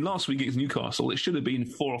 I mean, last week against Newcastle, it should have been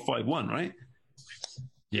 4 or 5-1, right?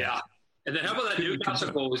 Yeah. And then how about that Newcastle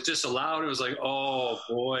goal was disallowed? It was like, oh,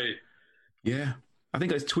 boy. Yeah. I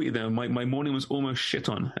think I tweeted that my morning was almost shit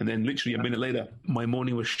on. And then literally a minute later, my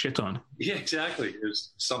morning was shit on. Yeah, exactly. It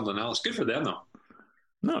was something else. Good for them, though.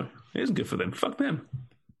 No, it isn't good for them. Fuck them.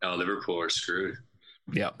 Oh, Liverpool are screwed.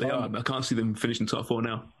 Yeah, they are. I can't see them finishing top 4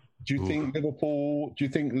 now. Do you think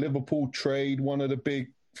Liverpool trade one of the big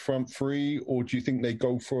front three, or do you think they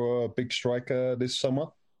go for a big striker this summer?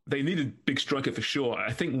 They need a big striker for sure.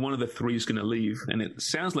 I think one of the three is going to leave, and it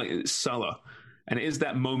sounds like it's Salah. And it is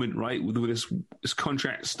that moment, right, with his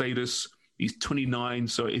contract status. He's 29,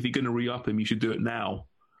 so if you're going to re-up him, you should do it now.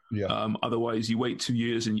 Yeah. Otherwise, you wait 2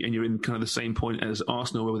 years and you're in kind of the same point as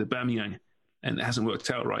Arsenal with Aubameyang, and it hasn't worked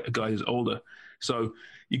out right. A guy who's older. So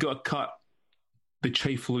you got to cut the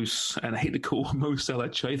chafe loose. And I hate to call Mo Salah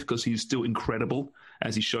chafe because he's still incredible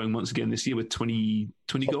as he's showing once again this year with 20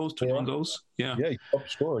 goals, 21 goals. Yeah, he's top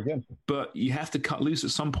scorer again. But you have to cut loose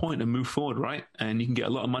at some point and move forward, right? And you can get a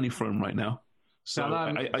lot of money for him right now. So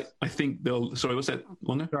I think they'll. Sorry, what's that?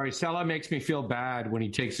 Longer? Sorry, Salah makes me feel bad when he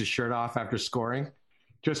takes his shirt off after scoring.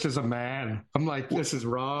 Just as a man, I'm like, this is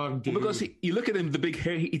wrong, dude. Well, because you look at him, the big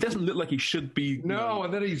hair, he doesn't look like he should be. No,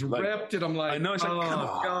 and then he's ripped, and I'm like, I know, it's like,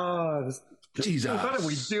 oh, God. Jesus. What are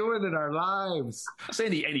we doing in our lives? That's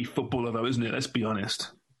any footballer, though, isn't it? Let's be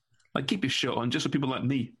honest. Like, keep your shirt on just for people like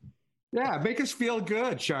me. Yeah, make us feel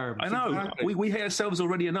good, Sharp. I know. Exactly. We hate ourselves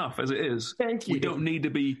already enough as it is. Thank you. We don't need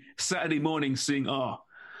to be Saturday morning seeing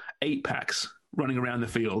 8-packs running around the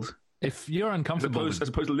field. If you're uncomfortable, as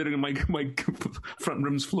opposed to littering my front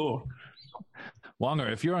room's floor.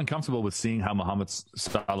 Wonger, if you're uncomfortable with seeing how Mohamed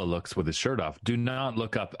Salah looks with his shirt off, do not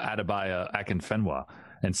look up Adebayo Akinfenwa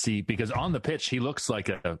and see, because on the pitch he looks like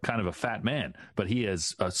a kind of a fat man, but he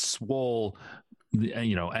is a swole,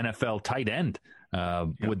 NFL tight end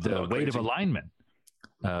with the weight of a lineman,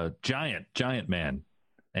 giant man,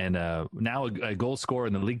 and now a goal scorer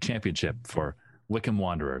in the league championship for Wycombe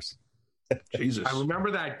Wanderers. Jesus, I remember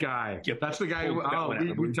that guy. Yep. That's the guy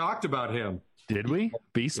we talked about him. Did we?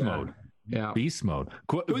 Beast mode. Yeah. Beast mode.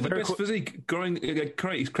 Who's the best physique? Craig.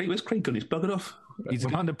 Where's Craig gone? He's buggered off. He's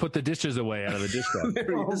gone to put the dishes away out of the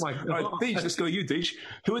dishwasher. Oh my God. All right, Deej, let's go you, Deej.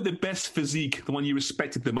 Who had the best physique, the one you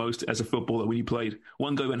respected the most as a footballer when you played?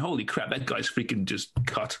 One guy went, holy crap, that guy's freaking just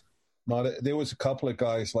cut. No, there was a couple of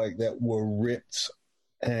guys like that were ripped,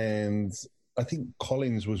 and I think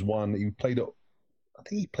Collins was one. He played at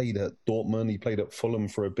Dortmund. He played at Fulham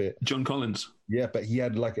for a bit. John Collins. Yeah, but he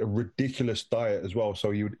had like a ridiculous diet as well. So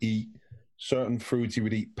he would eat certain foods. He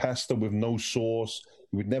would eat pasta with no sauce.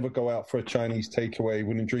 He would never go out for a Chinese takeaway. He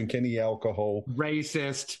wouldn't drink any alcohol.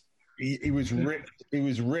 Racist. He was ripped. He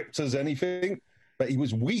was ripped as anything, but he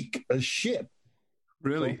was weak as shit.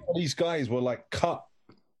 Really? So all these guys were like cut,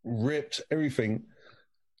 ripped, everything.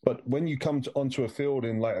 But when you come onto a field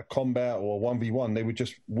in like a combat or a 1v1, they were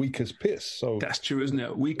just weak as piss. So that's true, isn't it?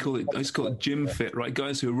 I used to call it gym fit, right?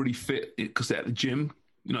 Guys who are really fit because they're at the gym,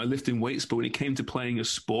 lifting weights. But when it came to playing a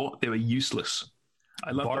sport, they were useless.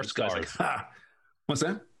 I love those guys. What's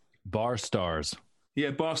that? Bar stars.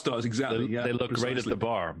 Yeah, bar stars, exactly. They look great at the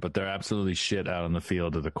bar, but they're absolutely shit out on the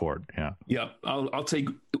field of the court. Yeah. Yeah, I'll take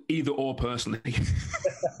either or personally.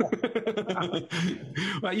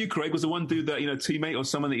 Well, you, Craig, was the one dude that, teammate or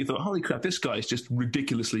someone that you thought, holy crap, this guy is just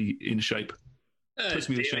ridiculously in shape. Puts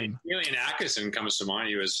me to shame. Julian Atkinson comes to mind.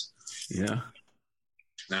 He was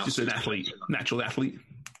just an athlete, natural athlete.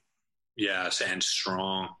 Yes, and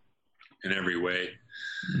strong in every way.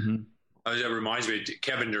 Mm-hmm. That reminds me of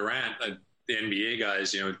Kevin Durant, the NBA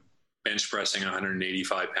guys, bench pressing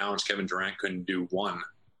 185 pounds. Kevin Durant couldn't do one.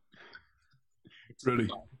 Really?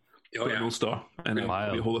 Oh, yeah. An all-star and a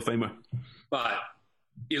Hall of Famer. But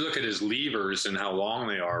you look at his levers and how long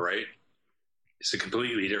they are, right? It's a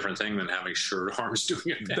completely different thing than having short arms doing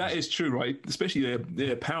it. That is true, right? Especially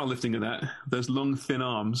the powerlifting of that. Those long, thin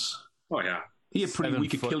arms. Oh, yeah. He had pretty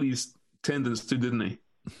weak Achilles tendons too, didn't he?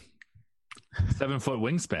 7-foot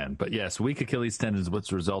wingspan, but yes, weak Achilles tendons,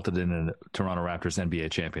 what's resulted in a Toronto Raptors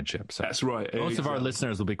NBA championship. So that's right. Most of our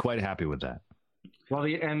listeners will be quite happy with that. Well,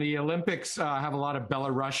 the Olympics have a lot of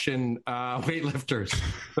Belarusian weightlifters.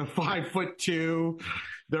 They're 5'2",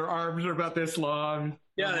 their arms are about this long.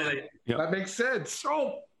 Yeah, that makes sense.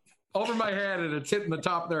 Oh, over my head, and it's hitting the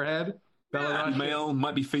top of their head. Male,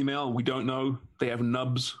 might be female. We don't know. They have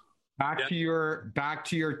nubs. Back to your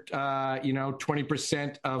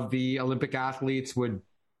 20% of the Olympic athletes would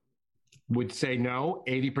say no.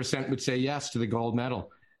 80% would say yes to the gold medal.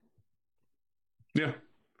 Yeah,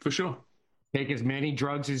 for sure. Take as many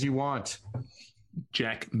drugs as you want.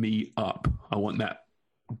 Jack me up. I want that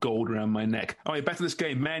gold around my neck. All right, back to this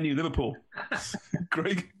game. Man U, Liverpool.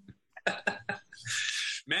 Greg?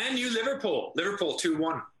 Man U, Liverpool. Liverpool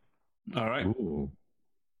 2-1. All right. Ooh.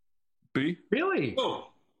 B? Really? Oh.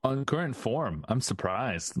 On current form, I'm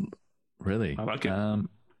surprised. Really. I like it.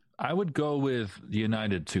 I would go with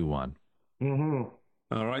United 2-1. Mm-hmm.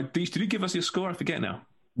 All right. Deesh, did you give us your score? I forget now.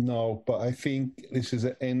 No, but I think this is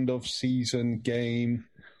an end-of-season game.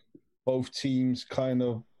 Both teams kind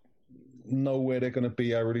of know where they're going to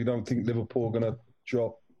be. I really don't think Liverpool are going to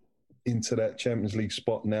drop into that Champions League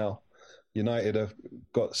spot now. United have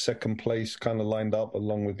got second place kind of lined up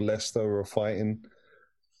along with Leicester who are fighting.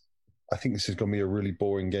 I think this is going to be a really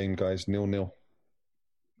boring game, guys. 0-0.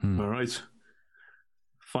 All right.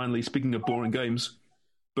 Finally, speaking of boring games,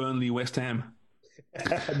 Burnley, West Ham.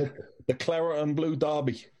 The Claret and Blue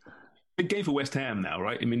Derby. Big game for West Ham now,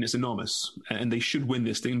 right? I mean, it's enormous, and they should win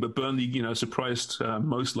this thing. But Burnley, surprised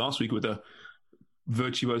most last week with a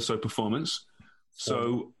virtuoso performance.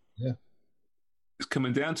 So it's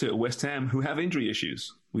coming down to West Ham, who have injury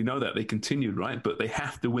issues. We know that they continued, right? But they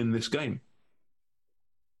have to win this game.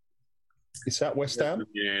 Is that West Ham?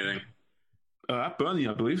 At Burnley,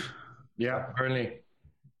 I believe. Yeah, Burnley.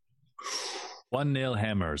 1-0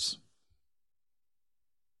 Hammers.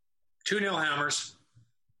 2-0 Hammers.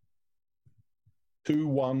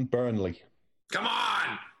 2-1 Burnley. Come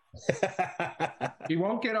on! He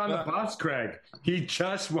won't get on the bus, Craig. He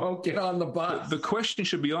just won't get on the bus. The question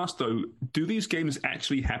should be asked, though, do these games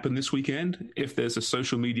actually happen this weekend if there's a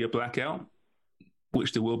social media blackout,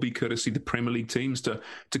 which there will be courtesy the Premier League teams to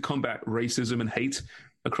combat racism and hate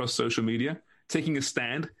across social media? Taking a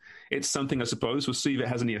stand, it's something, I suppose. We'll see if it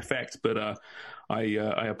has any effect, but I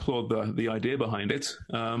applaud the idea behind it.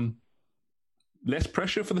 Less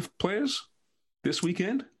pressure for the players this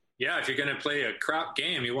weekend? Yeah, if you're going to play a crap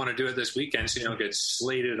game, you want to do it this weekend so you don't get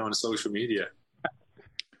slated on social media.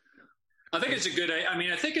 I think it's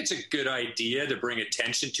a good idea to bring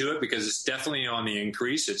attention to it because it's definitely on the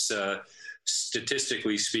increase. It's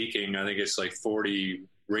statistically speaking, I think it's like 40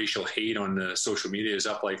 racial hate on the social media is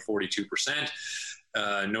up like 42%.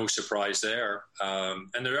 No surprise there.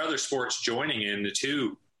 And there are other sports joining in the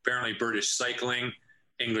two. Apparently British cycling,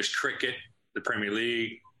 English cricket, the Premier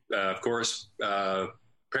League, of course,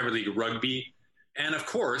 Premier League rugby, and of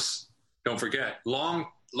course, don't forget, Lawn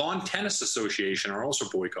Tennis Association are also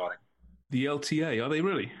boycotting. The LTA, are they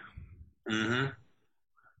really? Mm-hmm.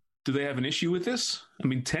 Do they have an issue with this? I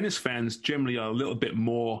mean, tennis fans generally are a little bit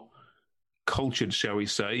more cultured, shall we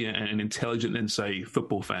say, and intelligent than, say,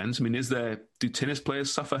 football fans. I mean, do tennis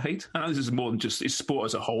players suffer hate? I know this is more than just it's sport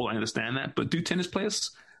as a whole, I understand that, but do tennis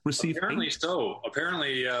players receive Apparently hate? so.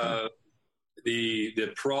 Apparently,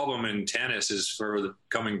 the problem in tennis is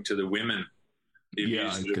coming to the women, the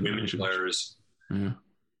abuse of the women players. Yeah.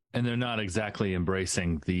 And they're not exactly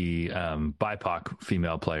embracing the BIPOC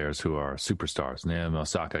female players who are superstars. Naomi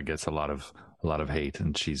Osaka gets a lot of hate,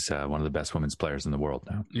 and she's one of the best women's players in the world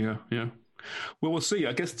now. Yeah. Well, we'll see.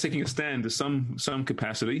 I guess taking a stand to some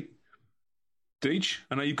capacity. Deej,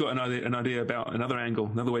 I know you've got an idea about another angle,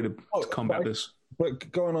 another way to combat this.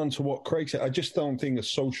 But going on to what Craig said, I just don't think a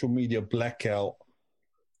social media blackout,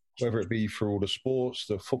 whether it be for all the sports,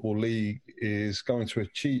 the Football League, is going to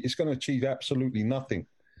achieve absolutely nothing.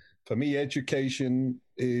 For me, education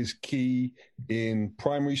is key in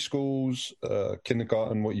primary schools,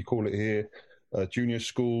 kindergarten, what you call it here, junior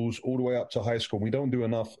schools, all the way up to high school. We don't do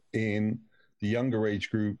enough in the younger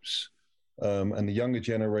age groups and the younger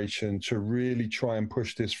generation to really try and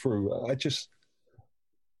push this through.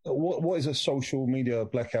 What is a social media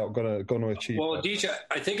blackout going to achieve? Well, DJ,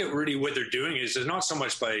 I think what they're doing is not so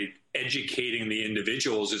much by educating the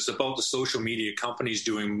individuals. It's about the social media companies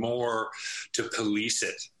doing more to police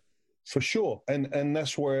it. For sure. And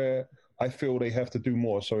that's where I feel they have to do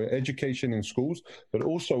more. So education in schools, but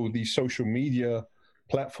also these social media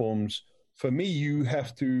platforms. For me, you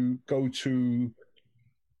have to go to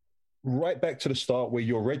right back to the start where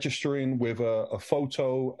you're registering with a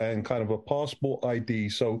photo and kind of a passport ID.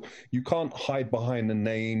 So you can't hide behind the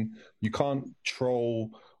name. You can't troll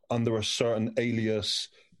under a certain alias.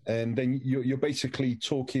 And then you're basically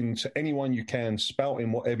talking to anyone you can,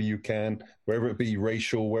 spouting whatever you can, whether it be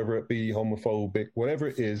racial, whether it be homophobic, whatever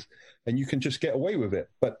it is, and you can just get away with it.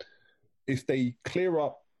 But if they clear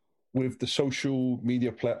up with the social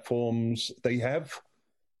media platforms, they have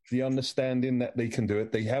the understanding that they can do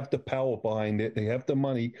it. They have the power behind it. They have the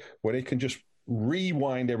money where they can just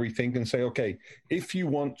rewind everything and say, okay, if you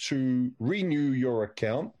want to renew your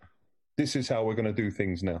account, this is how we're going to do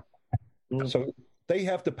things now. Mm-hmm. So they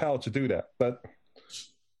have the power to do that, but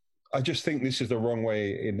I just think this is the wrong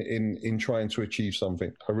way in trying to achieve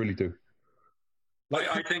something. I really do.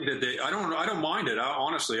 I think that I don't mind it.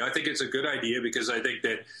 Honestly, I think it's a good idea because I think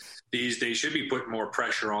that they should be putting more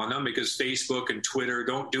pressure on them because Facebook and Twitter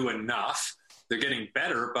don't do enough. They're getting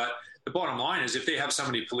better, but the bottom line is if they have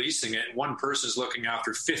somebody policing it, one person's looking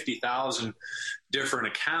after 50,000 different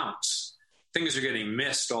accounts, things are getting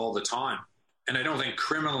missed all the time. And I don't think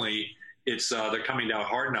criminally they're coming down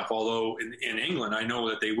hard enough. Although in England, I know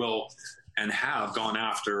that they will and have gone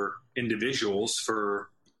after individuals for.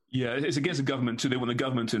 Yeah, it's against the government too. They want the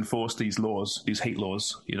government to enforce these laws, these hate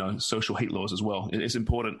laws, social hate laws as well. It's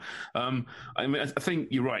important. I think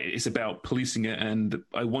you're right. It's about policing it, and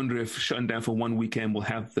I wonder if shutting down for one weekend will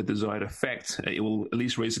have the desired effect. It will at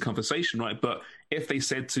least raise the conversation, right? But if they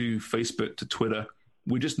said to Facebook, to Twitter,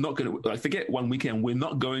 we're just not going to forget one weekend. We're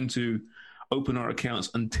not going to open our accounts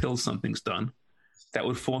until something's done, that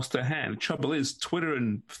would force their hand. The trouble is, Twitter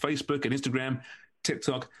and Facebook and Instagram,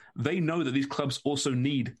 TikTok, they know that these clubs also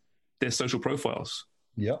need their social profiles.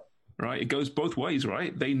 Yep. Right? It goes both ways,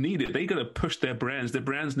 right? They need it. They got to push their brands. Their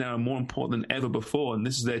brands now are more important than ever before, and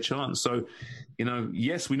this is their chance. So,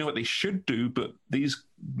 yes, we know what they should do, but these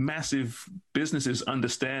massive businesses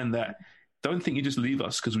understand that. Don't think you just leave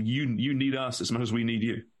us, because you need us as much as we need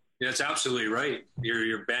you. Yeah, that's absolutely right.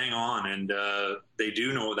 You're bang on, and they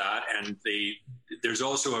do know that. And there's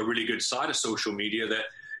also a really good side of social media,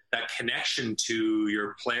 that connection to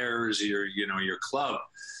your players, your club,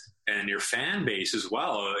 and your fan base as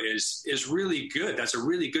well is really good. That's a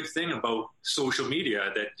really good thing about social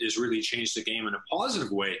media that has really changed the game in a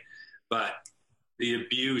positive way. But the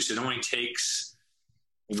abuse, it only takes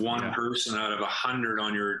one person out of 100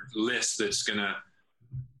 on your list that's gonna.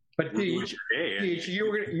 But Deej,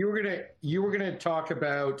 you were gonna talk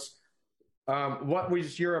about what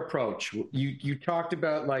was your approach? You talked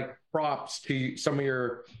about like props to some of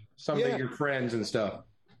your friends and stuff.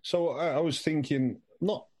 So I was thinking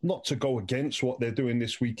not to go against what they're doing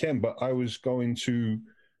this weekend, but I was going to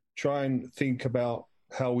try and think about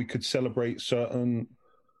how we could celebrate certain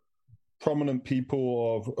prominent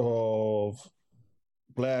people of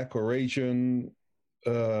Black or Asian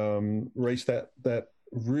race that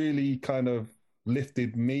really kind of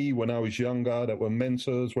lifted me when I was younger, that were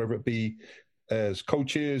mentors, whether it be as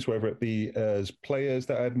coaches, whether it be as players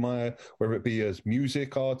that I admire, whether it be as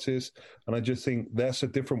music artists. And I just think that's a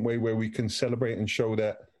different way where we can celebrate and show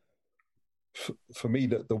that, for me,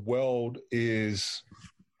 that the world is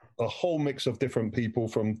a whole mix of different people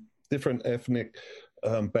from different ethnic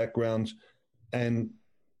backgrounds, and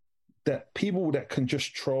that people that can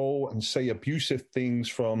just troll and say abusive things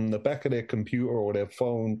from the back of their computer or their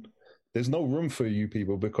phone, there's no room for you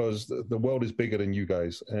people, because the world is bigger than you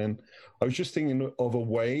guys. And I was just thinking of a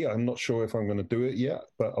way, I'm not sure if I'm going to do it yet,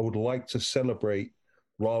 but I would like to celebrate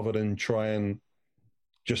rather than try and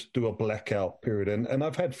just do a blackout period. And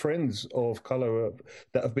I've had friends of color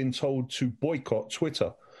that have been told to boycott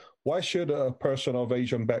Twitter. Why should a person of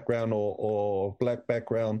Asian background or Black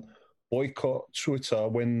background boycott Twitter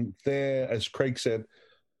when they're, as Craig said,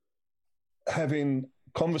 having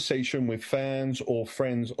conversation with fans or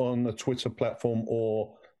friends on a Twitter platform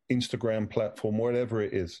or Instagram platform, whatever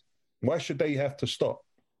it is? Why should they have to stop?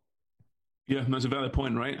 Yeah, that's a valid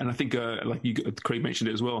point, right? And I think, Craig mentioned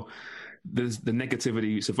it as well, there's the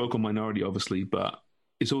negativity. It's a vocal minority, obviously, but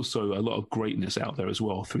it's also a lot of greatness out there as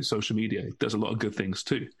well through social media. It does a lot of good things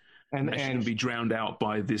too. And that shouldn't be drowned out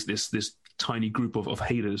by this tiny group of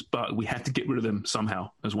haters, but we have to get rid of them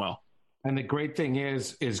somehow as well. And the great thing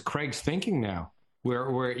is Craig's thinking now,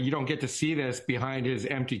 where you don't get to see this behind his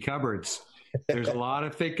empty cupboards. There's a lot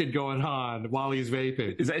of thinking going on while he's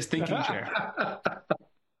vaping. Is that his thinking chair?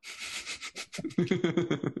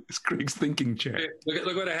 It's Craig's thinking chair. Hey,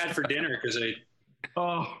 look what I had for dinner, because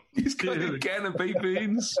he's got a can of baked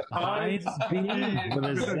beans. What is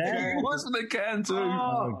that? What's in the can too?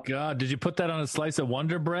 Oh God! Did you put that on a slice of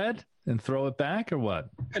Wonder Bread and throw it back, or what?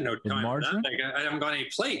 I had no time for that. I haven't got any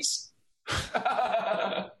plates.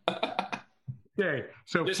 Okay,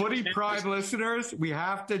 so Footy Prime listeners, we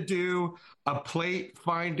have to do a plate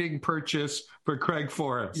finding purchase for Craig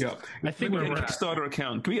Forrest. Yeah, I think we're a Kickstarter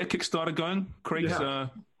account. Can we get a Kickstarter going? Craig's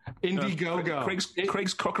Indiegogo.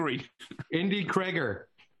 Craig's crockery. Indie Craiger.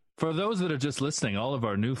 For those that are just listening, all of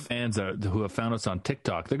our new fans who have found us on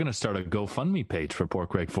TikTok, they're going to start a GoFundMe page for poor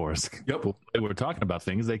Craig Forrest. Yep. We're talking about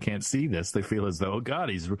things they can't see this. They feel as though, oh God,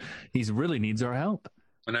 he's really needs our help.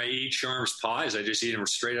 When I eat Sharm's pies, I just eat them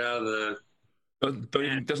straight out of the.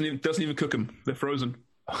 Doesn't even cook them. They're frozen.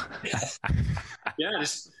 Yeah,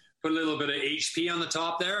 just put a little bit of HP on the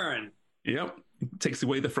top there, and yep, takes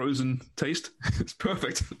away the frozen taste. It's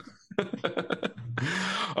perfect.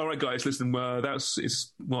 All right, guys, listen.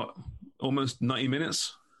 It's almost 90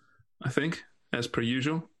 minutes, I think, as per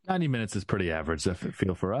usual. 90 minutes is pretty average. I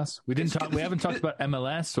feel for us. We haven't talked about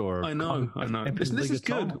MLS or. I know. This is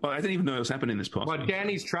good. Well, I didn't even know it was happening this past. Well,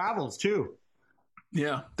 Danny's travels too.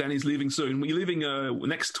 Yeah, Danny's leaving soon. You're leaving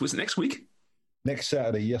next week? Next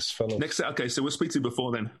Saturday, yes, fellas. Next Saturday. Okay, so we'll speak to you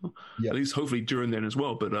before then. Yep. At least hopefully during then as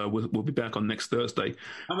well, but we'll be back on next Thursday.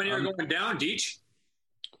 How many are going down, Deech?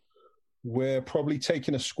 We're probably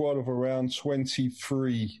taking a squad of around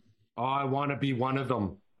 23. Oh, I want to be one of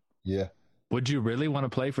them. Yeah. Would you really want to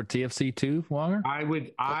play for TFC too, Wonger?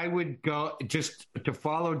 I would go just to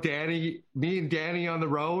follow Danny, me and Danny on the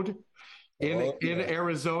road in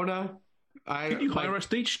Arizona. Could you hire us,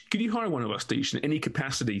 Deech? Could you hire one of us, Deech, in any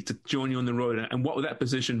capacity to join you on the road? And what would that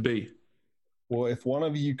position be? Well, if one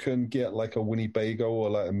of you can get like a Winnebago or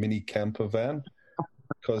like a mini camper van,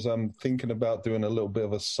 because I'm thinking about doing a little bit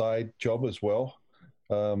of a side job as well.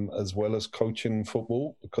 as well as coaching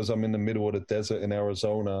football, because I'm in the middle of the desert in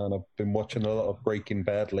Arizona, and I've been watching a lot of Breaking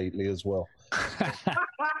Bad lately as well.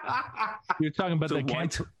 You're talking about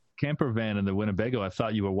the camper van in the Winnebago. I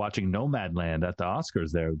thought you were watching Nomadland at the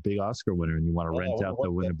Oscars there, big Oscar winner, and you want to rent out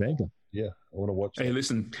the Winnebago. Yeah, I want to watch that. Hey,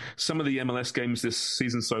 listen, some of the MLS games this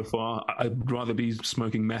season so far, I'd rather be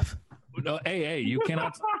smoking meth. No, hey, you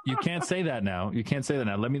can't say that now. You can't say that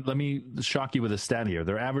now. Let me shock you with a stat here.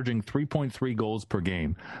 They're averaging 3.3 goals per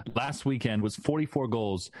game. Last weekend was 44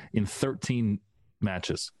 goals in 13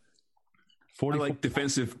 matches. I like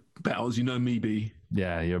defensive battles. You know me, B.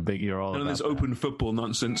 Yeah, you're all none of this open football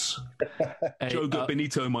nonsense. Hey, Joe got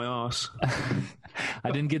Benito in my ass.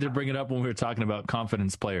 I didn't get to bring it up when we were talking about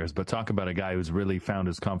confidence players, but talk about a guy who's really found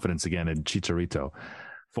his confidence again in Chicharito.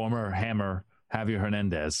 Former Hammer Javier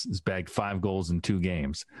Hernandez has bagged 5 goals in 2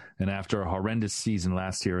 games. And after a horrendous season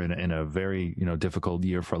last year in a very difficult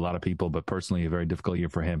year for a lot of people, but personally a very difficult year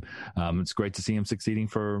for him, it's great to see him succeeding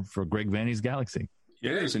for Greg Vanney's Galaxy.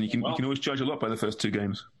 Yes, and you can always judge a lot by the first 2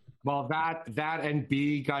 games. Well, that and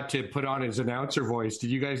B got to put on his announcer voice.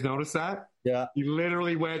 Did you guys notice that? Yeah. He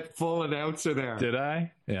literally went full announcer there. Did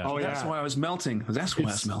I? Yeah. Oh, that's why I was melting.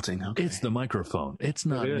 Okay. It's the microphone. It's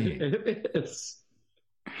not me. It is.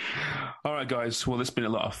 All right, guys. Well, it's been a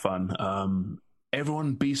lot of fun.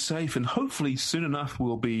 Everyone be safe, and hopefully soon enough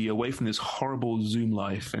we'll be away from this horrible Zoom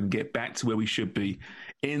life and get back to where we should be,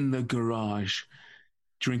 in the garage,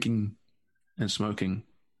 drinking and smoking.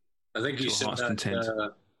 I think you said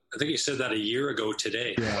that. I think you said that a year ago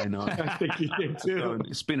today. Yeah, I know. I think you did too.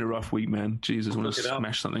 It's been a rough week, man. Jesus, I want to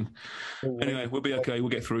smash something. Anyway, we'll be okay. We'll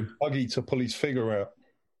get through. Dougie to pull his finger out.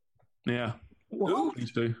 Yeah.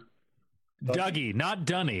 Please do. Dougie, not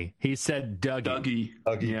Dunny. He said Dougie.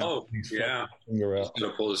 Dougie. Yeah. Oh, yeah. Finger out. He's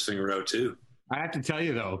going to pull his finger out too. I have to tell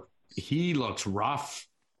you, though, he looks rough.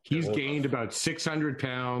 He's gained about 600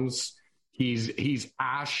 pounds. He's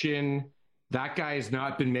ashen. That guy has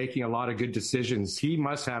not been making a lot of good decisions. He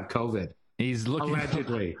must have COVID. He's looking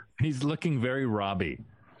allegedly. He's looking very Robbie.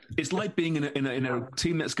 It's like being in a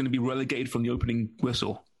team that's going to be relegated from the opening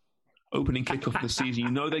whistle, opening kickoff of the season.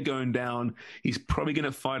 You know they're going down. He's probably going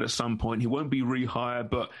to fight at some point. He won't be rehired,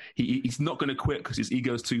 but he's not going to quit because his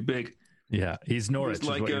ego's too big. Yeah, he's Norwich. He's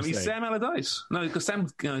like he's Sam Allardyce. No, because Sam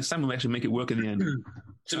will actually make it work in the end.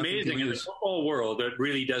 It's amazing. In the football world, it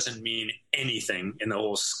really doesn't mean anything in the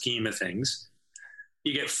whole scheme of things.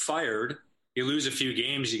 You get fired, you lose a few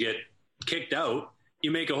games, you get kicked out,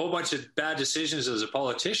 you make a whole bunch of bad decisions as a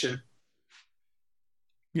politician.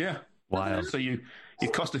 Yeah. Wild. So you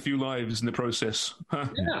cost a few lives in the process. Huh?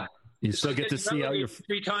 Yeah. You still get to see out your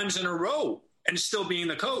 3 times in a row and still being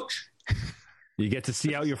the coach. You get to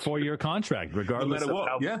see out your 4-year contract, regardless no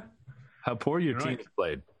of how poor your team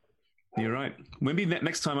played. You're right. Maybe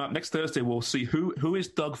next Thursday, we'll see who is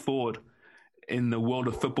Doug Ford in the world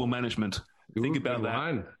of football management. Think about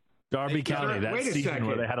that. Derby County, that season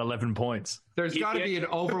where they had 11 points. There's got to be an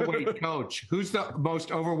overweight coach. Who's the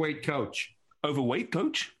most overweight coach? Overweight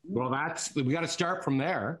coach? Well, we got to start from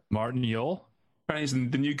there. Martin Yule. Apparently,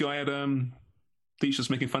 the new guy at Deesh was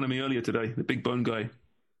making fun of me earlier today. The big bone guy.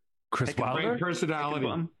 Chris Wilder.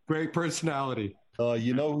 Great personality.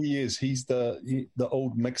 You know who he is? He's the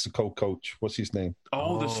old Mexico coach. What's his name?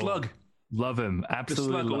 Oh, the Slug. Love him.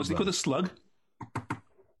 Absolutely. Was he called the Slug?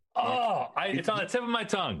 Oh, it's on the tip of my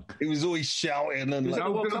tongue. He was always shouting and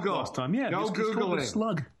no Google last time. Yeah, no Googling.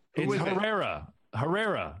 Slug. It's Herrera.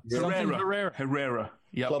 Herrera.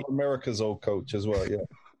 Yeah. Club America's old coach as well. Yeah.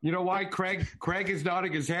 You know why Craig is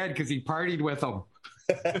nodding his head? Because he partied with him.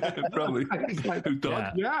 Probably. Like,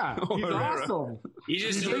 Doug? Yeah, he's awesome. He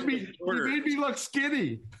made me look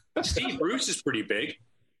skinny. Steve Bruce is pretty big.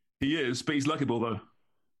 He is, but he's likable though.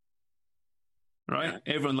 Right?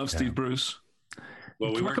 Yeah. Everyone loves Steve Bruce.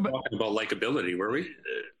 Well, we weren't talking about likability, were we?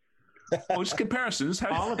 Oh, just comparisons.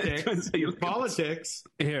 Politics.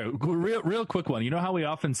 Here, real quick one. You know how we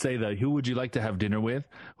often say that who would you like to have dinner with?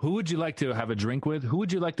 Who would you like to have a drink with? Who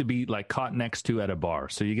would you like to be like caught next to at a bar?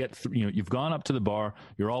 So you get, you've gone up to the bar.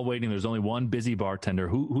 You're all waiting. There's only one busy bartender.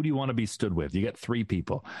 Who do you want to be stood with? You get 3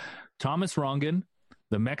 people. Thomas Rongen,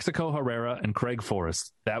 the Mexico Herrera, and Craig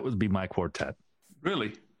Forrest. That would be my quartet.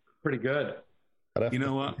 Really? Pretty good. You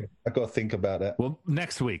know what? I got to think about that. Well,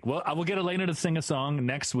 next week. Well, I will get Elena to sing a song.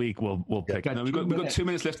 Next week, we'll pick. No, we've got 2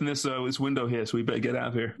 minutes left in this window here, so we better get out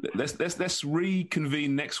of here. Let's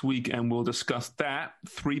reconvene next week, and we'll discuss that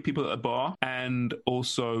 3 people at a bar, and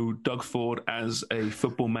also Doug Ford as a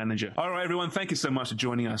football manager. All right, everyone, thank you so much for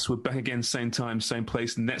joining us. We're back again, same time, same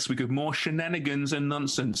place next week with more shenanigans and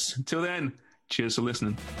nonsense. Until then, cheers for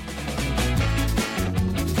listening.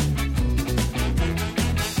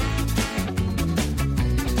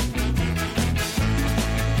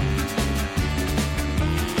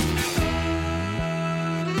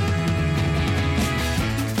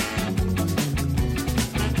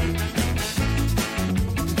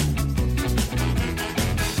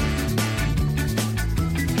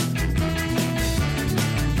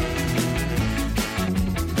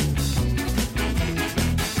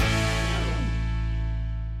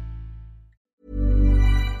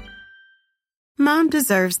 Mom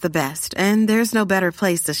deserves the best, and there's no better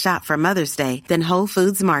place to shop for Mother's Day than Whole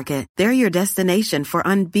Foods Market. They're your destination for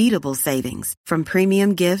unbeatable savings, from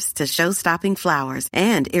premium gifts to show-stopping flowers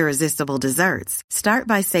and irresistible desserts. Start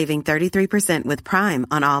by saving 33% with Prime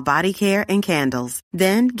on all body care and candles.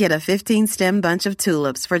 Then get a 15-stem bunch of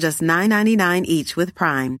tulips for just $9.99 each with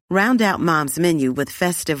Prime. Round out Mom's menu with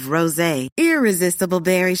festive rosé, irresistible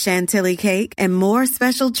berry chantilly cake, and more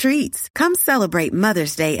special treats. Come celebrate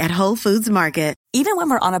Mother's Day at Whole Foods Market. Even when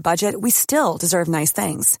we're on a budget, we still deserve nice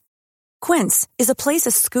things. Quince is a place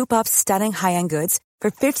to scoop up stunning high-end goods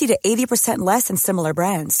for 50 to 80% less than similar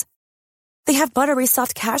brands. They have buttery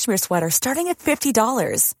soft cashmere sweaters starting at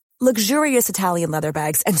 $50, luxurious Italian leather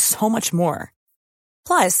bags, and so much more.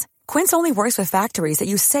 Plus, Quince only works with factories that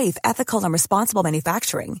use safe, ethical, and responsible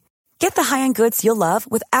manufacturing. Get the high-end goods you'll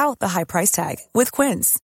love without the high price tag with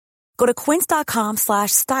Quince. Go to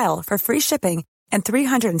quince.com/style for free shipping and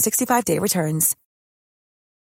 365-day returns.